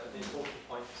 the important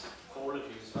point for all of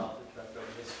you as well, thinking about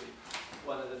global history.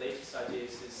 One of the latest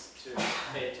ideas is to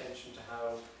pay attention to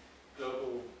how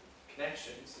global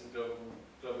connections and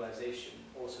globalization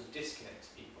also disconnects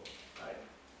people, right?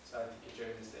 So I think your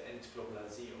journey is the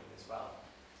Entglobalisierung as well.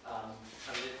 And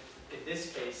in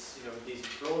this case, these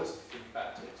explorers, if you think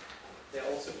about it, they're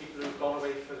also people who've gone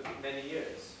away for many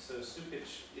years. So Stupic,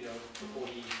 before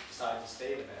he decided to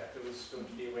stay in America, was going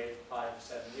to be away for 5 or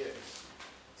 7 years.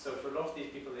 So for a lot of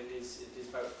these people, it is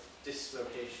about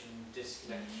dislocation,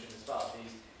 disconnection as well.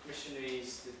 These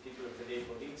missionaries, the people of the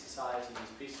Leopoldine Society,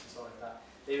 these priests and so on like that,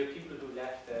 they were people who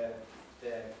left their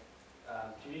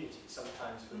community,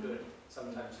 sometimes for good,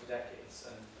 sometimes for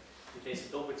decades. And in the case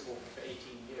of Dobitshofen for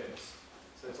 18 years.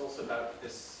 So it's also about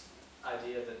this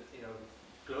idea that,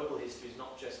 global history is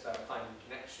not just about finding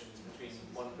connections between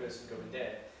one person going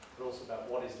there, but also about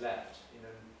what is left,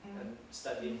 and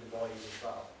studying the void as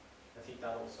well. I think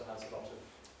that also has a lot of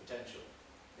potential.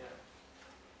 Yeah.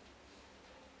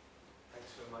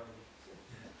 Thanks for reminding me.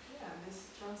 Yeah,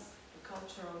 this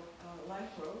transcultural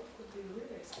life world could be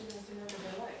really experienced in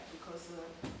everyday life, because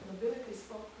nobility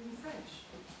spoke in French.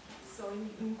 So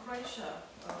in Croatia,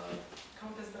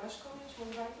 Countess Drašković was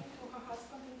writing to her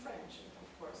husband in French, and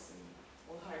of course in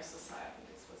all higher society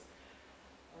this was,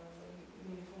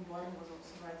 Mini von Boren was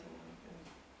also writing and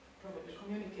probably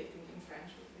communicating in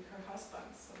French with her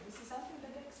husband. So this is something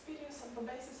that they experience on the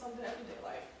basis of their everyday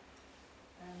life.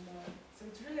 And so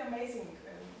it's really amazing.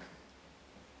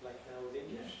 Like now with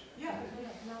English? Yeah,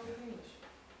 now with English.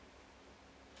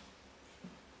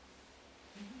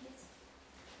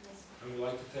 I would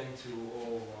like to thank to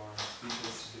all of our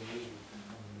speakers today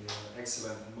on the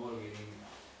excellent and motivating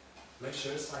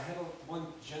lectures. I have one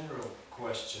general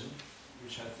question,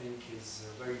 which I think is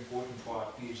very important for our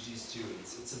PhD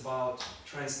students. It's about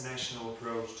transnational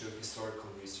approach to historical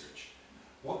research.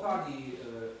 What are the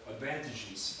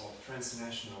advantages of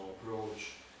transnational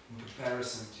approach in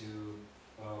comparison to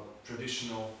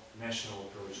traditional national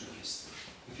approach to history?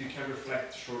 If you can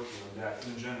reflect shortly on that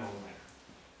in a general manner.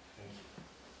 Thank you.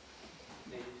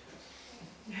 Ladies first.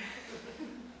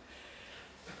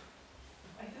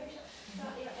 I think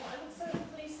I would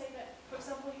simply say that, for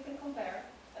example, you can compare.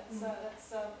 That's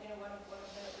one of the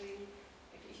really.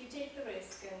 If you take the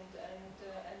risk and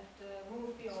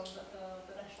move beyond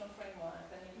the national framework,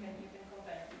 then you can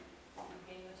compare. You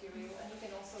gain material, and you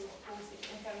can also, of course, it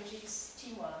encourages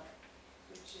teamwork,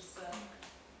 which is,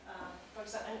 for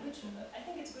example, and which I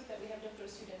think it's good that we have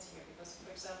doctoral students here, because,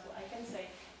 for example, I can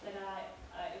say that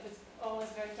it was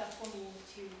always very tough for me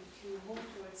to move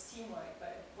towards teamwork,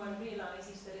 but one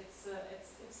realizes that it's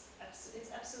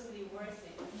absolutely worth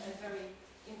it and very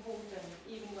important,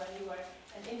 even when you are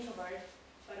an introvert.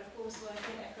 but of course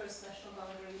working across national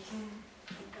boundaries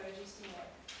encourages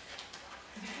teamwork.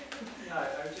 Yeah,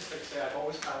 I would just like to say I've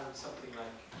always found something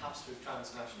like Habsburg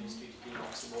transnational history to be an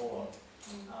oxymoron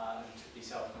and to be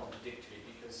self-contradictory,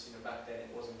 because back then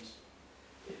it wasn't.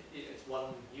 It's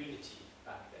one unity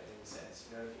back then in a sense.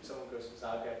 If someone goes from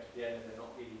Zagreb to Vienna, they're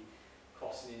not really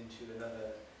crossing into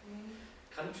another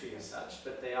country as such,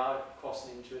 but they are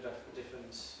crossing into a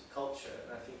different culture.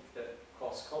 And I think that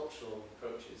cross-cultural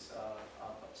approaches are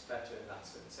much better in that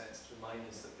certain sense, to remind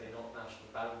us that they're not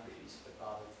national boundaries, but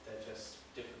rather they're just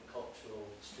different cultural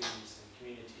streams and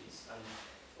communities. And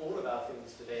all of our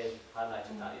things today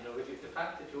highlighted that. With the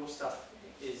fact that your stuff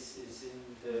is in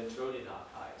the Tyrolean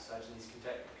archives, right, and these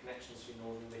connections between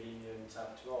Northern Bohemia and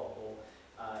South Tyrol, or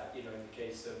in the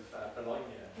case of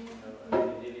Bologna,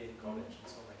 an Italian college and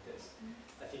so on like this.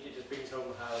 I think it just brings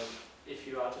home how, if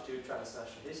you are to do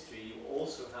transnational history, you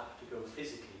also have to go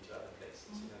physically to other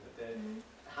places. That there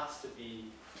has to be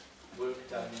work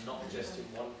done not just in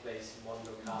one place, in one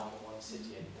locale, or one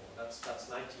city anymore. That's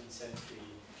 19th century,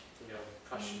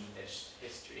 Prussian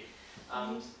history,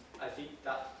 and I think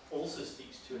that also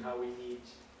speaks to how we need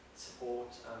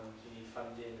support, and we need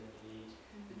funding, and we need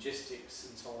logistics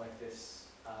and so on like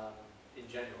this in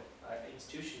general.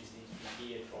 Institutions need to be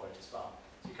geared for it as well.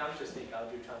 So you can't just think, I'll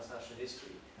do transnational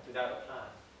history without a plan,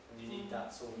 and you need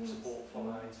that sort of support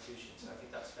from our institutions. I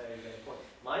think that's very, very important.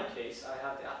 In my case, I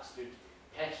had the absolute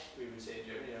pech, we would say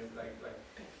in Germany,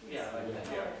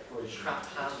 crap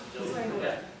hand.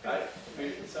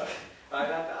 Sorry. I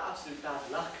had the absolute bad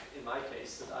luck in my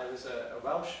case that I was a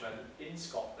Welshman in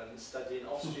Scotland studying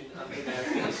Austrian and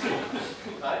American history.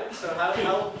 Right? So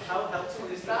how helpful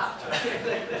is that?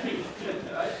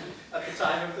 Right? At the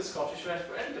time of the Scottish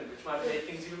referendum, which might have made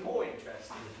things even more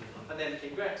interesting. And then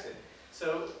came Brexit.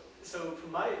 So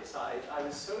from my side, I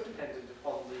was so dependent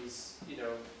upon these,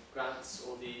 grants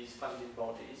or these funding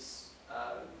bodies,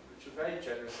 which were very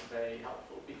generous and very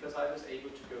helpful, because I was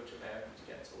able to go to America to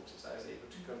get sources, I was able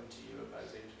to come to Europe, I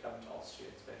was able to come to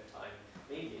Austria and spend time,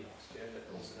 mainly in Austria, but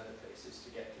also in other places,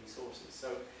 to get these sources.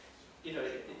 So,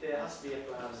 there has to be a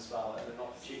plan as well, and an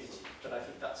opportunity, but I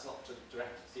think that's not to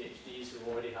direct PhDs who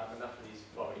already have enough of these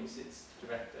bodies, it's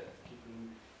to direct the people who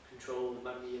control the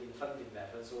money and the funding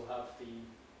levers, or have the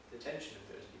attention of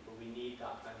those people. We need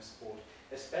that kind of support,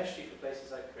 especially for places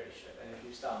like Croatia, and if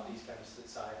you start these kind of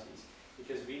societies,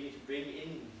 because really to bring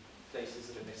in places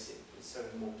that are missing is so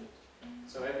important.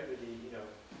 So everybody,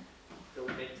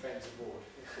 don't make friends abroad.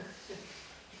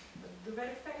 The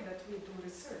very fact that we do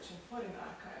research in foreign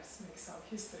archives makes our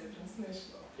history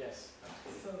transnational. Yes,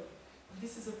 absolutely. So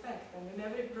this is a fact, and in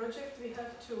every project we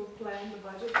have to plan the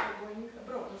budget for going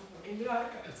abroad in the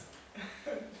archives.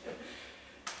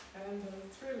 And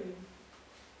it's really,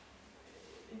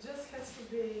 it just has to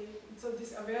be, so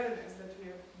this awareness that we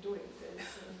are doing is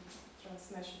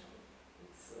transnational.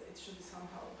 It should be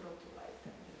somehow brought to light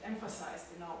and emphasized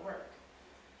in our work.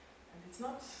 And it's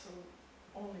not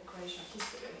only Croatian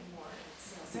history anymore,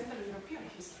 it's Central European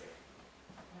history,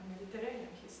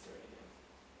 Mediterranean history.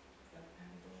 Yeah,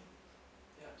 and,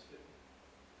 yeah, absolutely.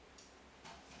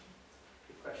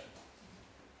 Good question.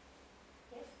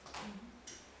 Yes?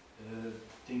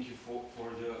 Thank you for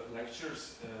the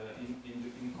lectures.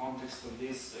 In context of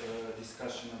this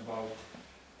discussion about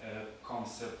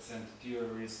concepts and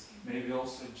theories, maybe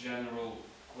also a general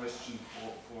question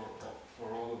for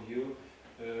all of you.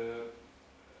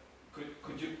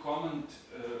 Could you comment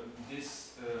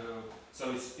this?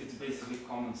 So it's basically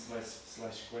comment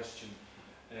slash question.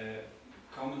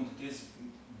 Comment this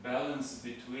balance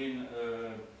between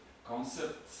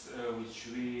concepts which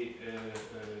we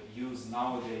use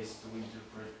nowadays to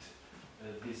interpret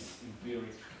this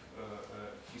empiric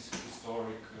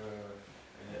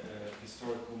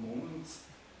historical moments,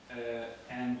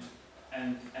 and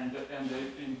the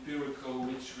empirical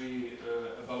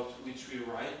about which we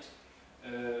write.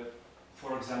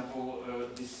 For example,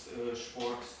 this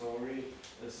Sport story.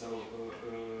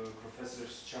 Professor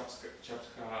Čapska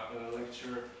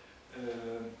lecture.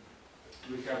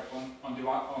 We have on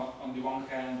the one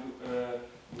hand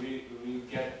we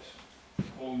get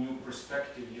whole new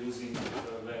perspective using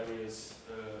various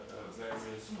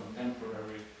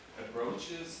contemporary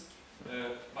approaches,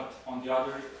 but on the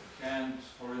other hand,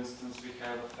 for instance, we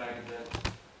have a fact that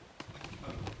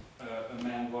a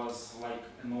man was like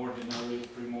an ordinary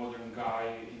pre-modern guy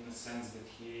in the sense that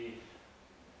he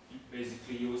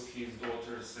basically used his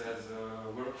daughters as a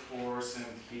workforce,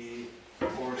 and he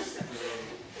forced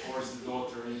the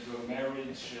daughter into a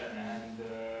marriage, and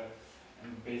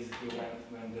basically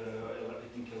when I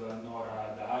think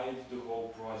Eleonora died, the whole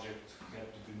project had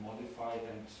to be modified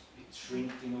and it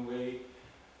shrinked in a way.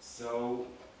 So,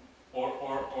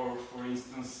 or for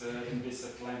instance, in this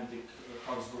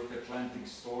Habsburg Atlantic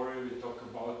story, we talk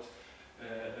about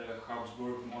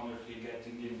Habsburg Monarchy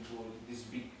getting into this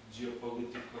big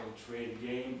geopolitical trade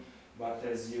game. But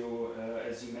as you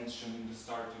mentioned in the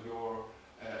start of your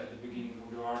at the beginning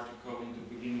of your article, in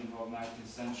the beginning of 19th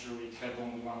century, it had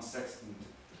only one sextant,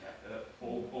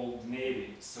 old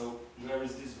navy. So where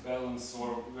is this balance,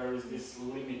 or where is this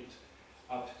limit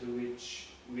up to which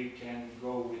we can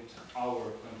go with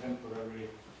our contemporary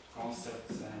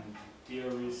concepts and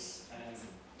theories, and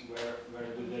where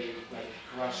do they like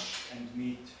crush and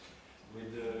meet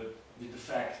with the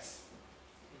facts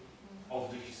of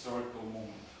the historical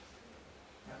moment?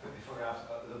 Before we have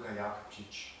Luka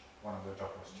Jakobčić, one of the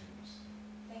doctoral students.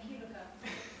 Thank you, Luka.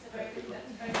 It's a very good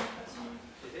question.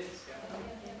 It is, yeah.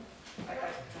 Yeah.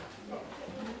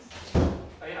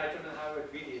 I don't know how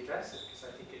I'd really address it, because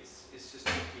I think it's just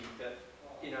tricky that,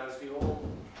 you know, as we're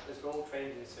all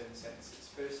trained in a certain sense, it's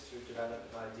first to develop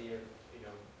an idea of, you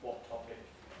know, what topic,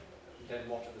 then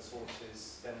what are the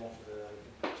sources, then what are the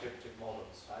interpretive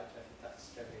models, right? I think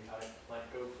that's generally how it might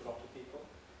go for a lot of people,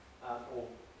 or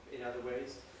in other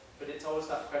ways. But it's always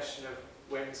that question of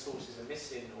when sources are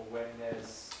missing, or when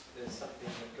there's something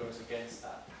that goes against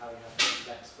that, how you have to be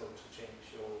flexible to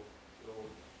change your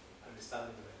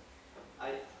understanding of it.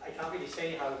 I can't really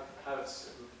say how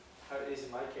it is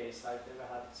in my case. I've never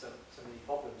had so many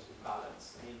problems with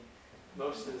balance. I mean,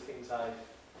 most of the things I've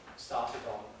started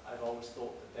on, I've always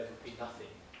thought that there would be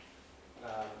nothing,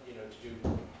 you know, to do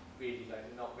really, like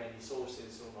not many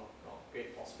sources or not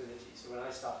great possibilities. So when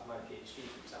I started my PhD,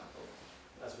 for example,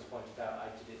 as was pointed out, I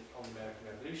did it on the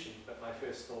American Revolution, but my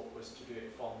first thought was to do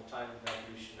it from the time of the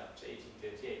Revolution up to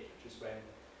 1838, which was when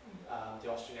the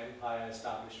Austrian Empire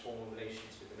established formal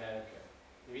relations with America.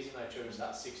 The reason I chose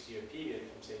that 60-year period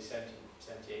from, say,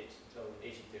 1778 until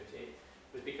 1838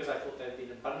 was because I thought there had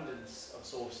been abundance of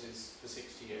sources for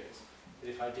 60 years.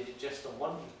 That if I did it just on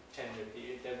one 10-year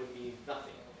period, there would be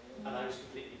nothing. And I was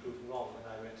completely proven wrong when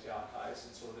I went to the archives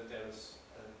and saw that there was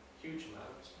a huge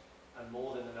amount, and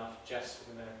more than enough just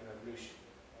for the American Revolution.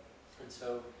 And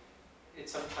so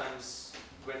it's sometimes,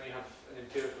 when you have an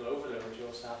empirical overload, you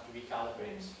also have to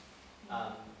recalibrate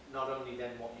not only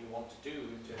then what you want to do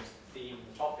in terms of the theme and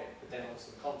the topic, but then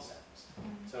also the concepts.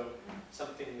 So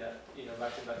something that, you know,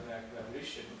 writing about the American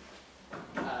Revolution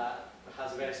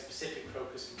has a very specific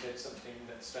focus compared to something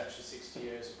that stretches 60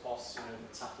 years across, you know,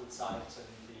 the settled sites and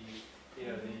the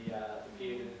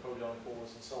period of the Napoleonic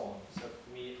Wars and so on. So for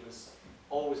me, it was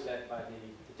always led by the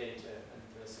data and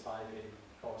the surviving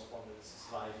correspondence, the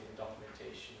surviving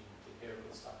documentation, the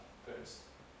empirical stuff first.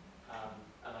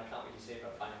 And I can't really say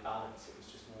about finding balance. It was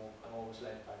just more, I'm always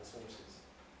led by the sources.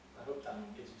 I hope that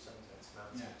gives you some sense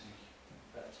of answer. Yeah, thank you.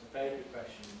 That's a very good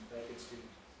question, very good student.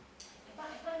 If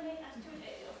I may add to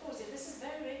it, of course, this is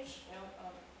very rich, you know,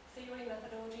 theory,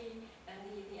 methodology, and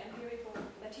the empirical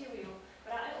material.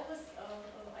 But I always,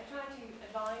 I try to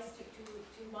advise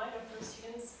to my doctoral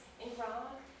students in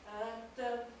Prague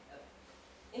that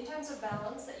in terms of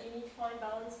balance, that you need to find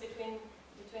balance between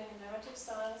narrative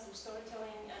styles of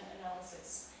storytelling and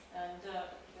analysis. And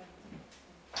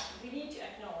we need to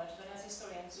acknowledge that as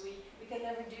historians, we can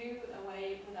never do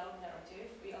away without narrative.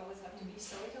 We always have to be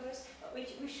storytellers, but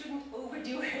we shouldn't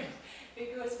overdo it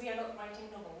because we are not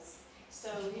writing novels. So,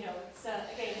 you know, it's,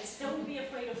 again, it's don't be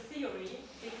afraid of theory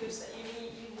because you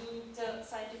need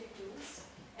scientific tools.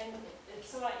 And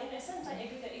so in a sense, I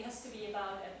agree that it has to be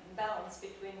about a balance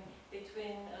between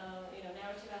you know,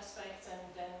 narrative aspects and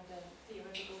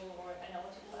theoretical or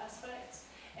analytical aspects.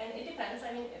 And it depends.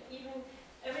 I mean, even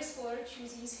every scholar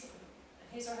chooses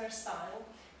his or her style,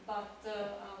 but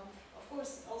of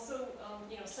course, also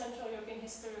you know, Central European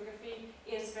historiography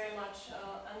is very much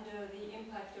under the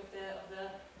impact of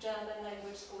the German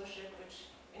language scholarship,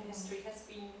 which in history has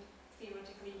been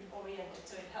theoretically oriented,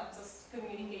 so it helps us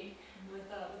communicate with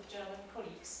German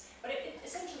colleagues. But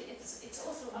essentially, it's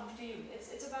also up to you.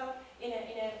 It's about in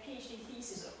a PhD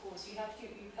thesis, of course, you have to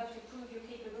prove your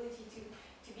capability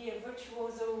to be a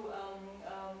virtuoso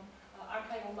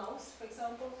archival mouse, for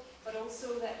example, but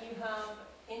also that you have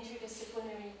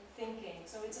interdisciplinary thinking.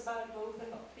 So it's about both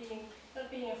and not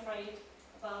being afraid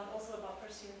also about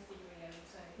pursuing theory, I would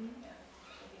say. Yeah,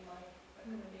 that would be my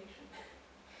recommendation.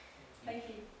 Thank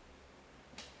you.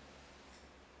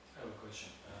 I have a question.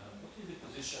 What is the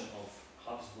position of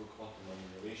Habsburg Ottoman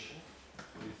relation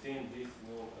within this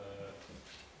new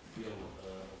field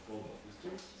of global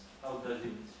history? How does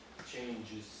it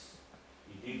changes?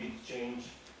 Did it change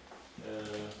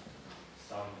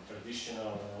some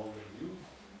traditional and older views,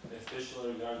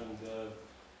 especially regarding the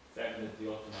fact that the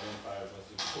Ottoman Empire was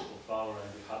a focal power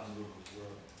and the Habsburgs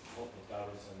were local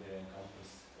powers and they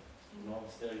encompassed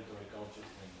enormous territory,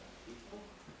 cultures and people.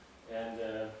 And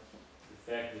the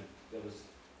fact that there was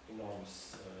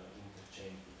enormous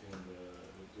interchange between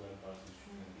the two empires, which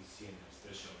can be seen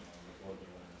especially on the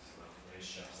borderlands like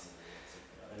Russia, etc.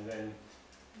 And then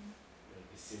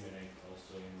disseminate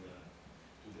also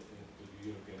to the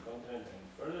European continent and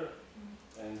further.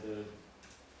 And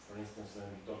for instance, when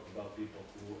we talked about people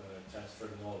who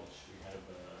transferred knowledge, we have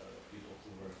people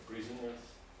who were prisoners,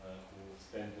 who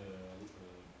spent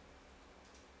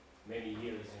many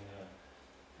years in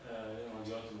on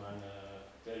the Ottoman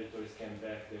territories, came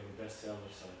back. They were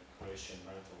bestsellers like Croatian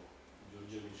Marko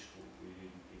Đurđević, who we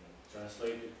didn't even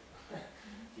translated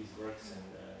his works and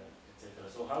etc.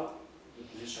 So how the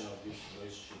position of this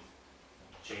relationship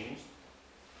changed?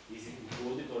 Is it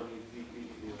included, or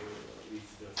is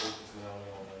the focus now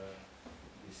on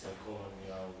this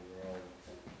colonial world,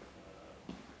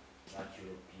 not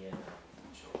European?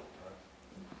 Sure.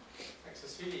 Thanks.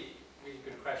 It's really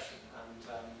good question, and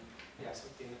yeah,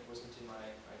 something that wasn't in my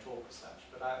talk as such.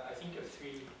 But I think of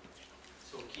three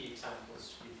sort of key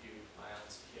examples to give you my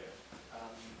answer here.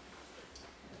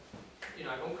 You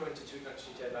know, I won't go into too much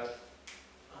detail about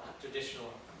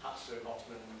traditional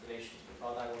Habsburg-Ottoman relations, but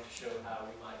rather I want to show how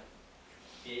we might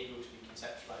be able to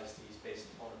conceptualize these based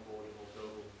upon a broader, more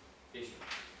global vision.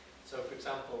 So, for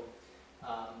example,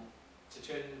 to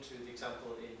turn to the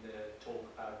example in the talk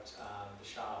about the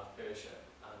Shah of Persia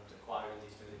and acquiring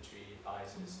these military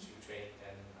advisors to train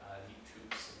them, lead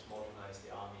troops, and to modernize the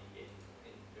army in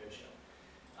Persia,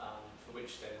 for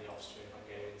which then the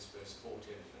Austrian-Hungarians were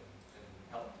supportive and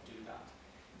helped to do that.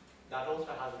 That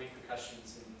also has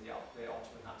repercussions in the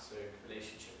Ottoman-Habsburg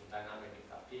relationship and dynamic of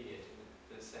that period,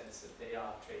 in the sense that they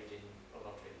are trading, or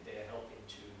not trading, they are helping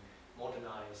to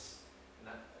modernize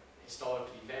an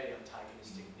historically very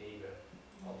antagonistic neighbour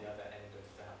on the other end of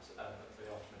the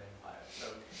Ottoman Empire.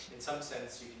 So, in some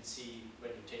sense, you can see,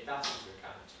 when you take that into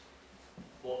account,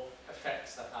 what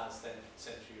effects that has then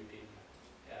Central European,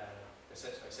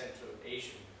 Central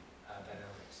Asian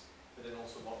dynamics, but then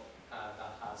also what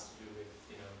that has to do with,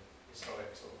 you know,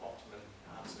 historic sort of Ottoman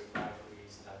Habsburg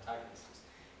rivalries and antagonisms.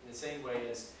 In the same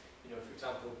way as, you know, for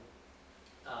example,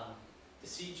 the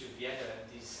siege of Vienna and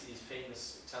these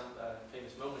famous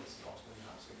moments in Ottoman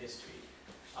Habsburg history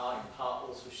are in part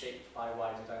also shaped by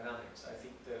wider dynamics. I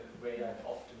think the way I've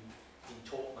often been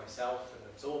taught myself and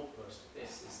absorbed most of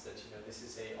this is that, you know, this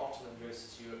is a Ottoman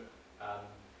versus Europe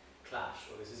clash,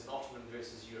 or this is an Ottoman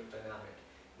versus Europe dynamic.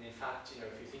 And in fact, you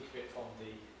know, if you think of it from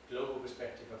the global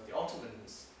perspective of the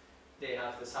Ottomans, they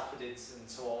have the Safavids and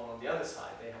so on the other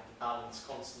side. They have to balance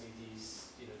constantly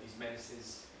these, you know, these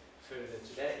menaces further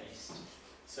to their east.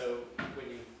 So when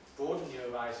you broaden your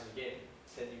horizon again,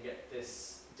 then you get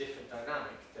this different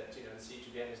dynamic that, you know, the siege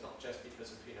of Vienna is not just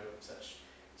because of, you know, such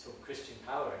sort of Christian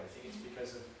power or anything. It's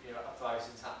because of, you know,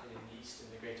 uprisings happening in the east, and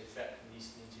the greater threat from the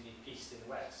east means you need peace in the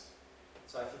west.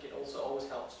 So I think it also always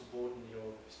helps to broaden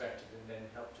your perspective and then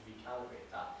help to recalibrate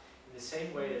that. In the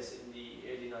same way as in the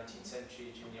early 19th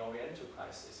century during the Oriental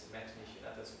crisis, and Metternich and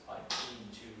others were quite keen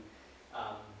to,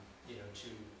 you know,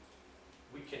 to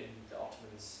weaken the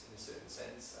Ottomans in a certain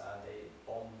sense. They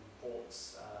bombed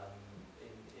ports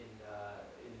in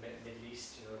the Middle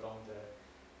East, you know, along the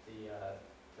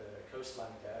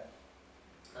coastline there.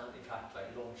 In fact,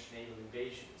 like, launched naval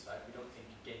invasions. Right? We don't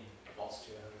think again of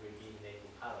Austria-Hungary being a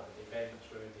naval power, but they very much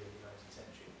were in the early 19th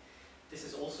century. This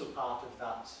is also part of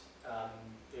that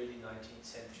early 19th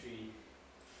century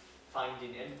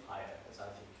finding empire, as I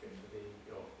think of it,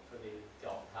 for the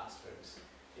Ottoman Habsburgs,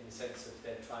 in the sense of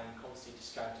they're trying constantly to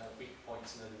scout out weak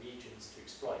points in other regions to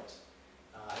exploit.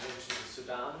 I mentioned the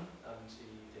Sudan and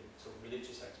the sort of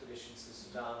religious expeditions to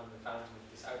Sudan and the founding of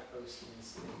this outpost in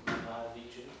the Nile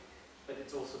region, but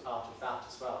it's also part of that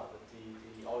as well, that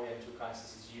the Oriental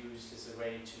crisis is used as a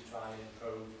way to try and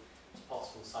probe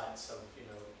possible sites of, you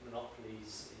know,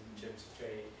 monopolies in terms of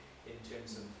trade, in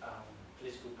terms of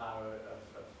political power,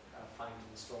 of finding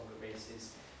stronger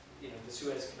bases. You know, the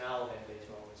Suez Canal then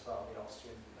later on as well, the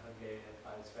Austrian-Hungarian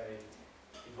Empire is very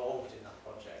involved in that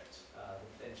project.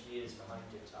 The engineers behind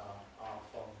it are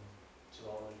from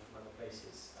Tyrol and from other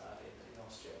places in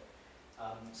Austria.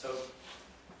 So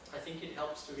I think it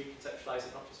helps to reconceptualize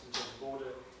it not just in terms of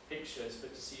broader pictures,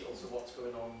 but to see also what's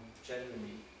going on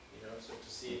generally. You know, so to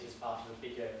see it as part of a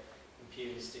bigger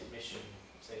imperialistic mission,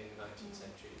 say in the 19th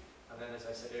century. And then, as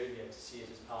I said earlier, to see it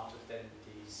as part of then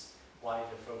these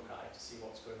wider foci, to see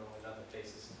what's going on in other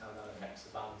places and how that affects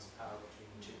the balance of power between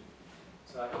the two.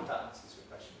 So I hope that answers your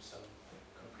question with some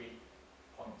concrete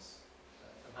points.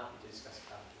 I'm happy to discuss it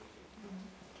after with you.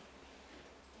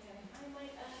 Yeah,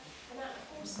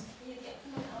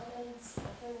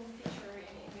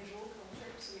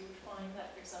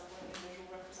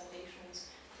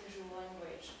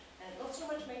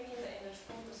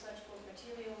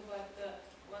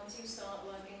 once you start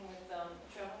working with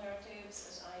travel narratives,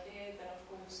 as I did, then of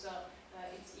course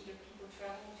it's either people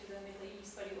traveling to the Middle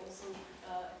East, but you also,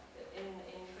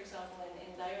 for example,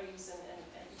 in diaries and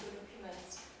legal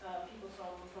documents, people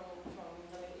from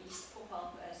the Middle East pop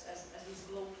up as these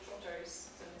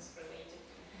globetrotters, so it's related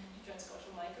to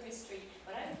transcultural microhistory.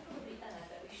 But I would probably add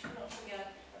that we should not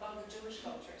forget about the Jewish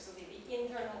culture, so the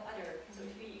internal other. So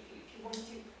if you want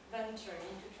to venture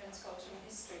into transcultural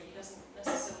history, it doesn't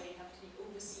necessarily have to be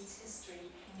overseas history.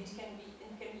 It can be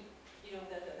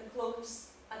the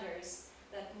close others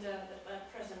that are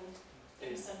present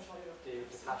in Central Europe. The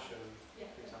Pasha, yeah,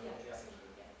 for example, yeah, yeah.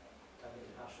 absolutely, yeah. David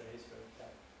the Pasha is for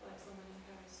that. Like somebody in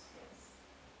Paris, yes.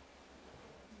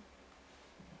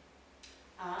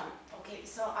 Okay,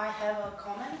 so I have a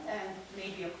comment and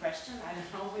maybe a question, I don't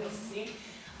know, we'll see.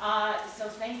 So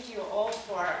thank you all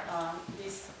for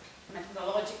these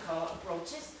methodological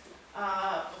approaches,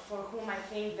 for whom I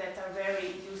think that are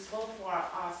very useful for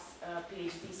us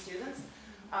PhD students.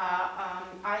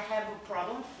 I have a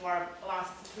problem for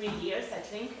last 3 years, I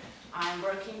think. I'm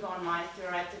working on my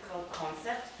theoretical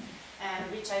concept, and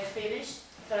which I finished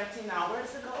 13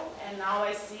 hours ago, and now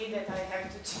I see that I have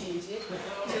to change it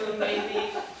to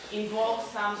maybe involve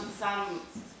some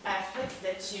aspects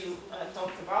that you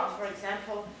talked about. For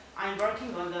example, I'm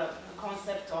working on the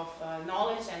concept of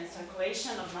knowledge and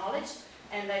circulation of knowledge,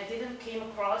 and I didn't came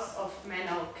across of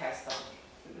Manuel Castle.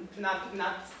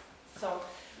 Not so.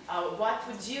 What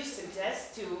would you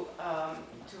suggest to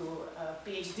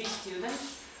PhD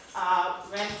students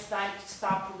when it's time to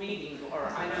stop reading, or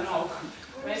I don't know,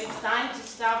 when it's time to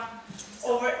stop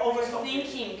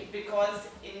overthinking, because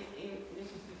in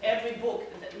every book,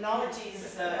 the knowledge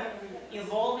is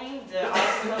evolving, the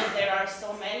articles, there are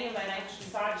so many. When I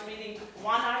start reading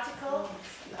one article,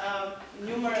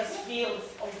 numerous fields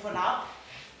open up,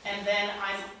 and then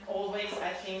I'm always,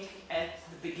 I think, at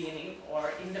the beginning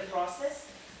or in the process.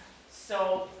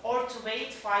 So, or to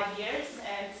wait 5 years,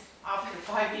 and after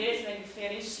 5 years when you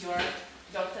finish your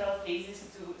doctoral thesis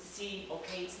to see,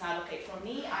 okay, it's not okay. For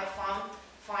me, I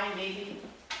find maybe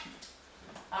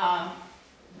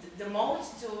the mode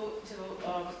to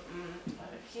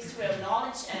history of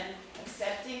knowledge and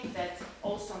accepting that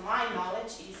also my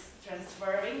knowledge is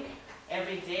transferring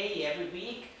every day, every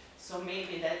week. So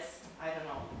maybe that's, I don't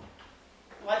know.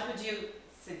 What would you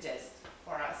suggest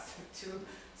for us to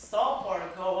stop or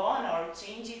go on or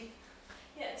change it?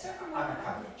 Yeah, it's certainly Anna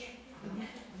Kavlic.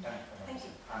 Thank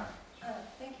you.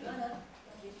 Thank you, Anna.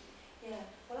 Thank you. Yeah.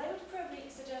 Well, I would probably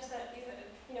suggest that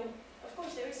you know, of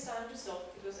course, there is time to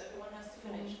stop because everyone has to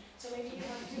finish. So maybe you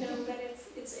have to know that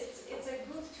it's a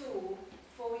good tool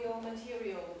for your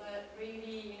material that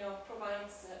really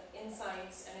provides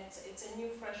insights, and it's a new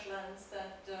fresh lens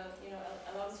that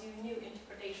allows you new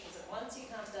interpretations. And once you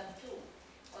have that tool,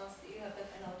 once you have that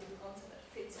analytical concept that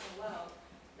fits in well,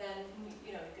 then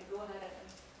you can go ahead and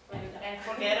write it down. And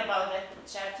forget about that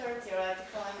chapter,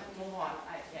 theoretical, and move on.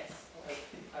 Yes. Okay.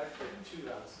 I've got 2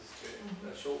 answers to it,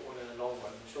 a short one and a long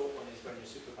one. The short one is when your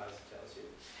supervisor tells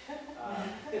you.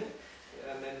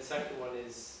 And then the second one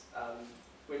is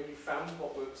when you found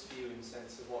what works for you in the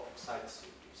sense of what excites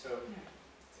you. So,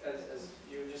 as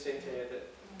you were just saying here,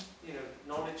 that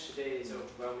knowledge today is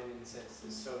overwhelming in the sense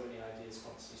there's so many ideas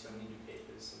constantly, so many new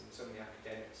papers and so many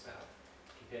academics now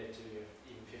compared to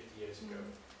even 50 years ago.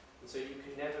 And so you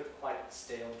can never quite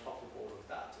stay on top of all of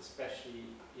that,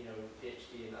 especially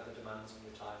PhD and other demands on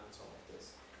your time and so on like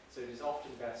this. So it is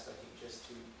often best, I think, just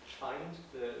to find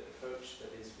the approach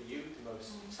that is for you the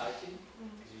most exciting,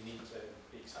 because you need to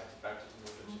be excited about it in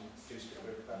order to do good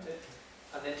work about it,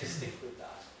 and then just stick with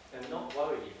that and not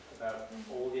worry about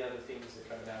all the other things that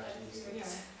come down to these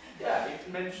things. Yeah, you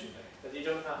can mention them, but you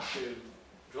don't have to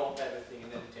drop everything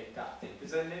and then take that thing,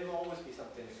 because then there will always be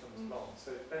something that comes along.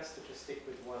 So it's best to just stick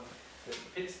with one that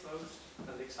fits most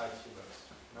and excites you most.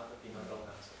 That would be my long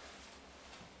answer.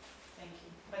 Thank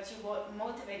you. But you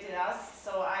motivated us,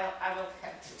 so I will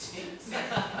have to change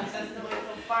just a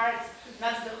little part,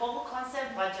 not the whole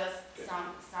concept, but just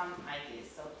some ideas.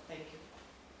 So thank you.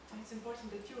 It's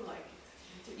important that you like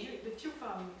it. That you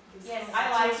found this. Yes,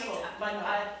 I like it, but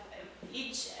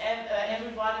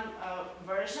every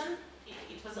version,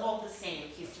 it was all the same,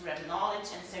 history of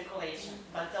knowledge and circulation.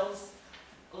 But those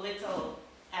little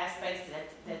aspects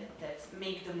that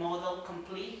make the model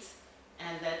complete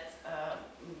and that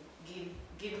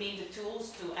give me the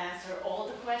tools to answer all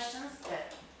the questions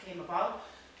that came about.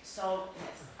 So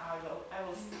yes, I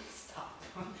will stop.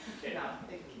 Okay. Now,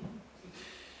 thank you.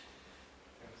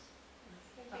 Thanks.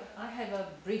 Thank I have a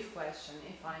brief question,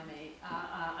 if I may.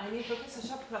 I need Professor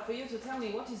Schopka for you to tell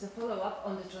me what is the follow-up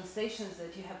on the translations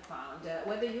that you have found.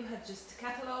 Whether you have just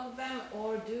catalogued them,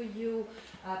 or do you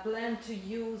plan to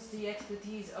use the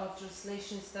expertise of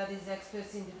translation studies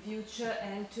experts in the future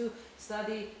and to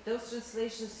study those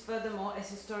translations furthermore as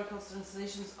historical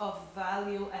translations of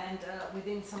value and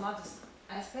within some other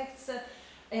aspects?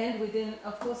 And within,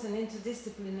 of course, an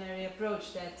interdisciplinary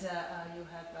approach that you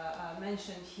have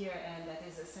mentioned here and that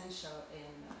is essential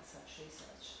in such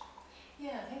research.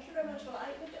 Yeah, thank you very much. Well,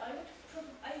 I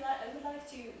would like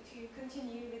to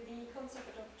continue with the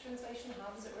concept of translation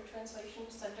hubs or translation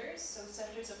centers, so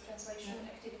centers of translation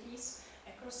activities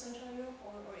across Central Europe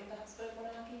or in the Habsburške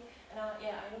Monarchy. And I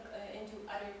look into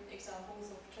other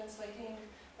examples of translating,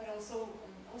 but also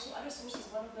other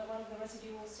sources. One of the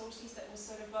residual sources that was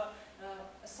sort of a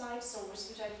side source,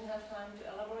 which I didn't have time to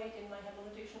elaborate in my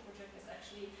habilitation project, is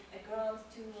actually a grant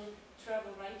to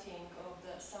travel writing of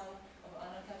the son of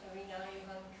Anna Katarina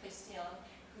Johann Christian,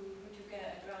 who took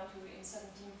a ground tour in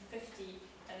 1750,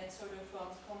 and it sort of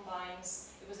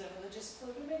combines. It was a religious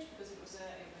pilgrimage because it was a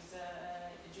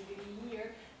jubilee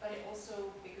year, but it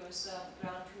also because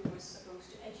ground tour was supposed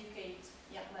to educate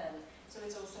young men. So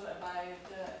it's also about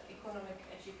economic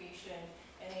education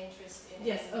and interest in.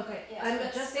 Yes, okay. Yeah, I'm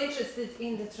so just interested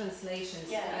in the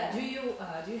translations. Yeah, do you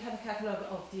have a catalogue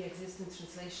of the existing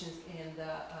translations in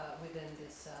the within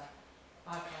this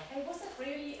archive? I wasn't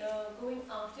really going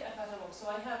after a catalog, so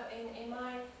I have in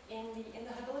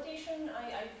the habilitation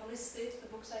I've listed the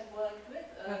books I've worked with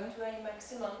to a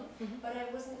maximum, but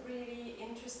I wasn't really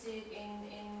interested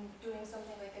in doing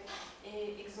something like an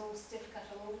exhaustive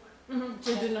catalog.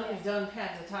 So you don't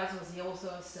have the titles, the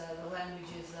authors, the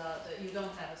languages. You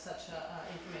don't have such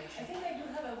information. I think I do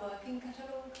have a working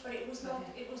catalog, but it was not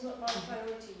my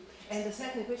priority. And the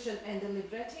second question, and the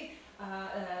libretti,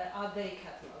 are they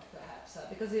catalogued perhaps?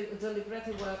 Because the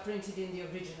libretti were printed in the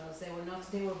originals. They were not.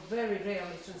 They were very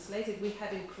rarely translated. We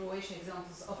have in Croatia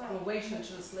examples of Croatian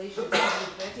translations of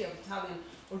libretti, of Italian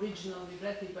original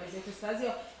libretti by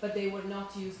Stasio, but they were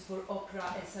not used for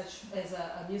opera as such, as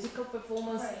a musical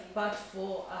performance, but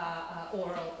for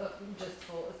oral, just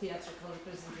for theatrical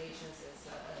representations as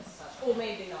such. Or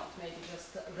maybe not, maybe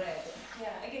just read.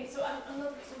 Yeah, again, so I'm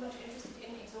not so much interested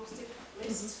in exhaustive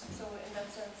lists, so in that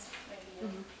sense,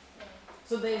 maybe.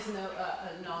 So there is no,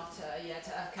 not yet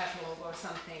a catalogue or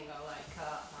something like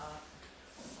a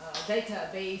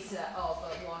database of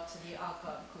what the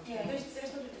archive contains? Yeah,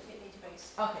 there's no database.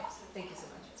 Okay, thank you so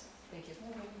much. Thank you.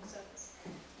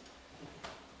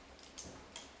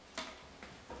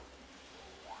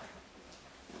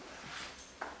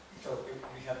 So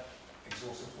we have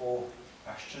exhausted all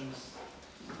questions.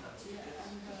 Can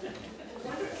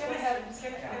I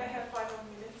have 5 more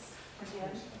minutes at the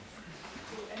end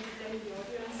to entertain the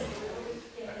audience a little bit?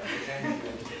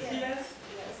 Yes,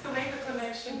 to make a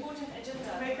connection. Important agenda. To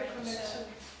make a connection.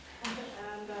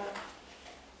 And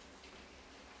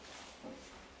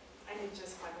I need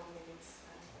just 5 more minutes.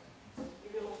 And we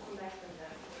will connect and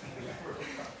then.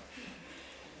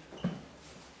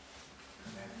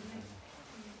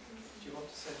 Do you want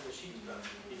to send a sheet around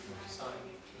for people to sign?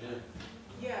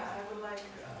 Yeah, I would like.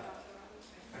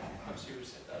 Perhaps you would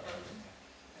send that around.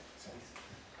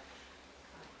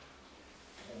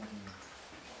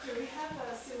 Okay, we have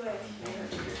a silhouette here.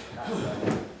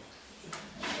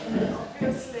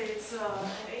 Obviously, it's an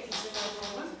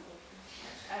 18th woman,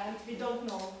 and we don't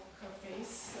know her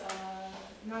face.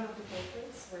 None of the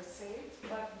portraits were saved,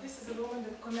 but this is a woman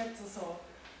that connects us all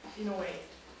in a way.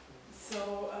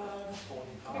 So,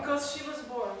 because she was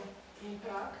born in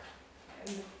Prague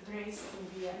and raised in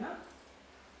Vienna,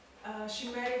 she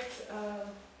married a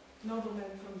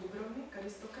nobleman from Dubrovnik,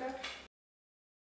 aristocrat,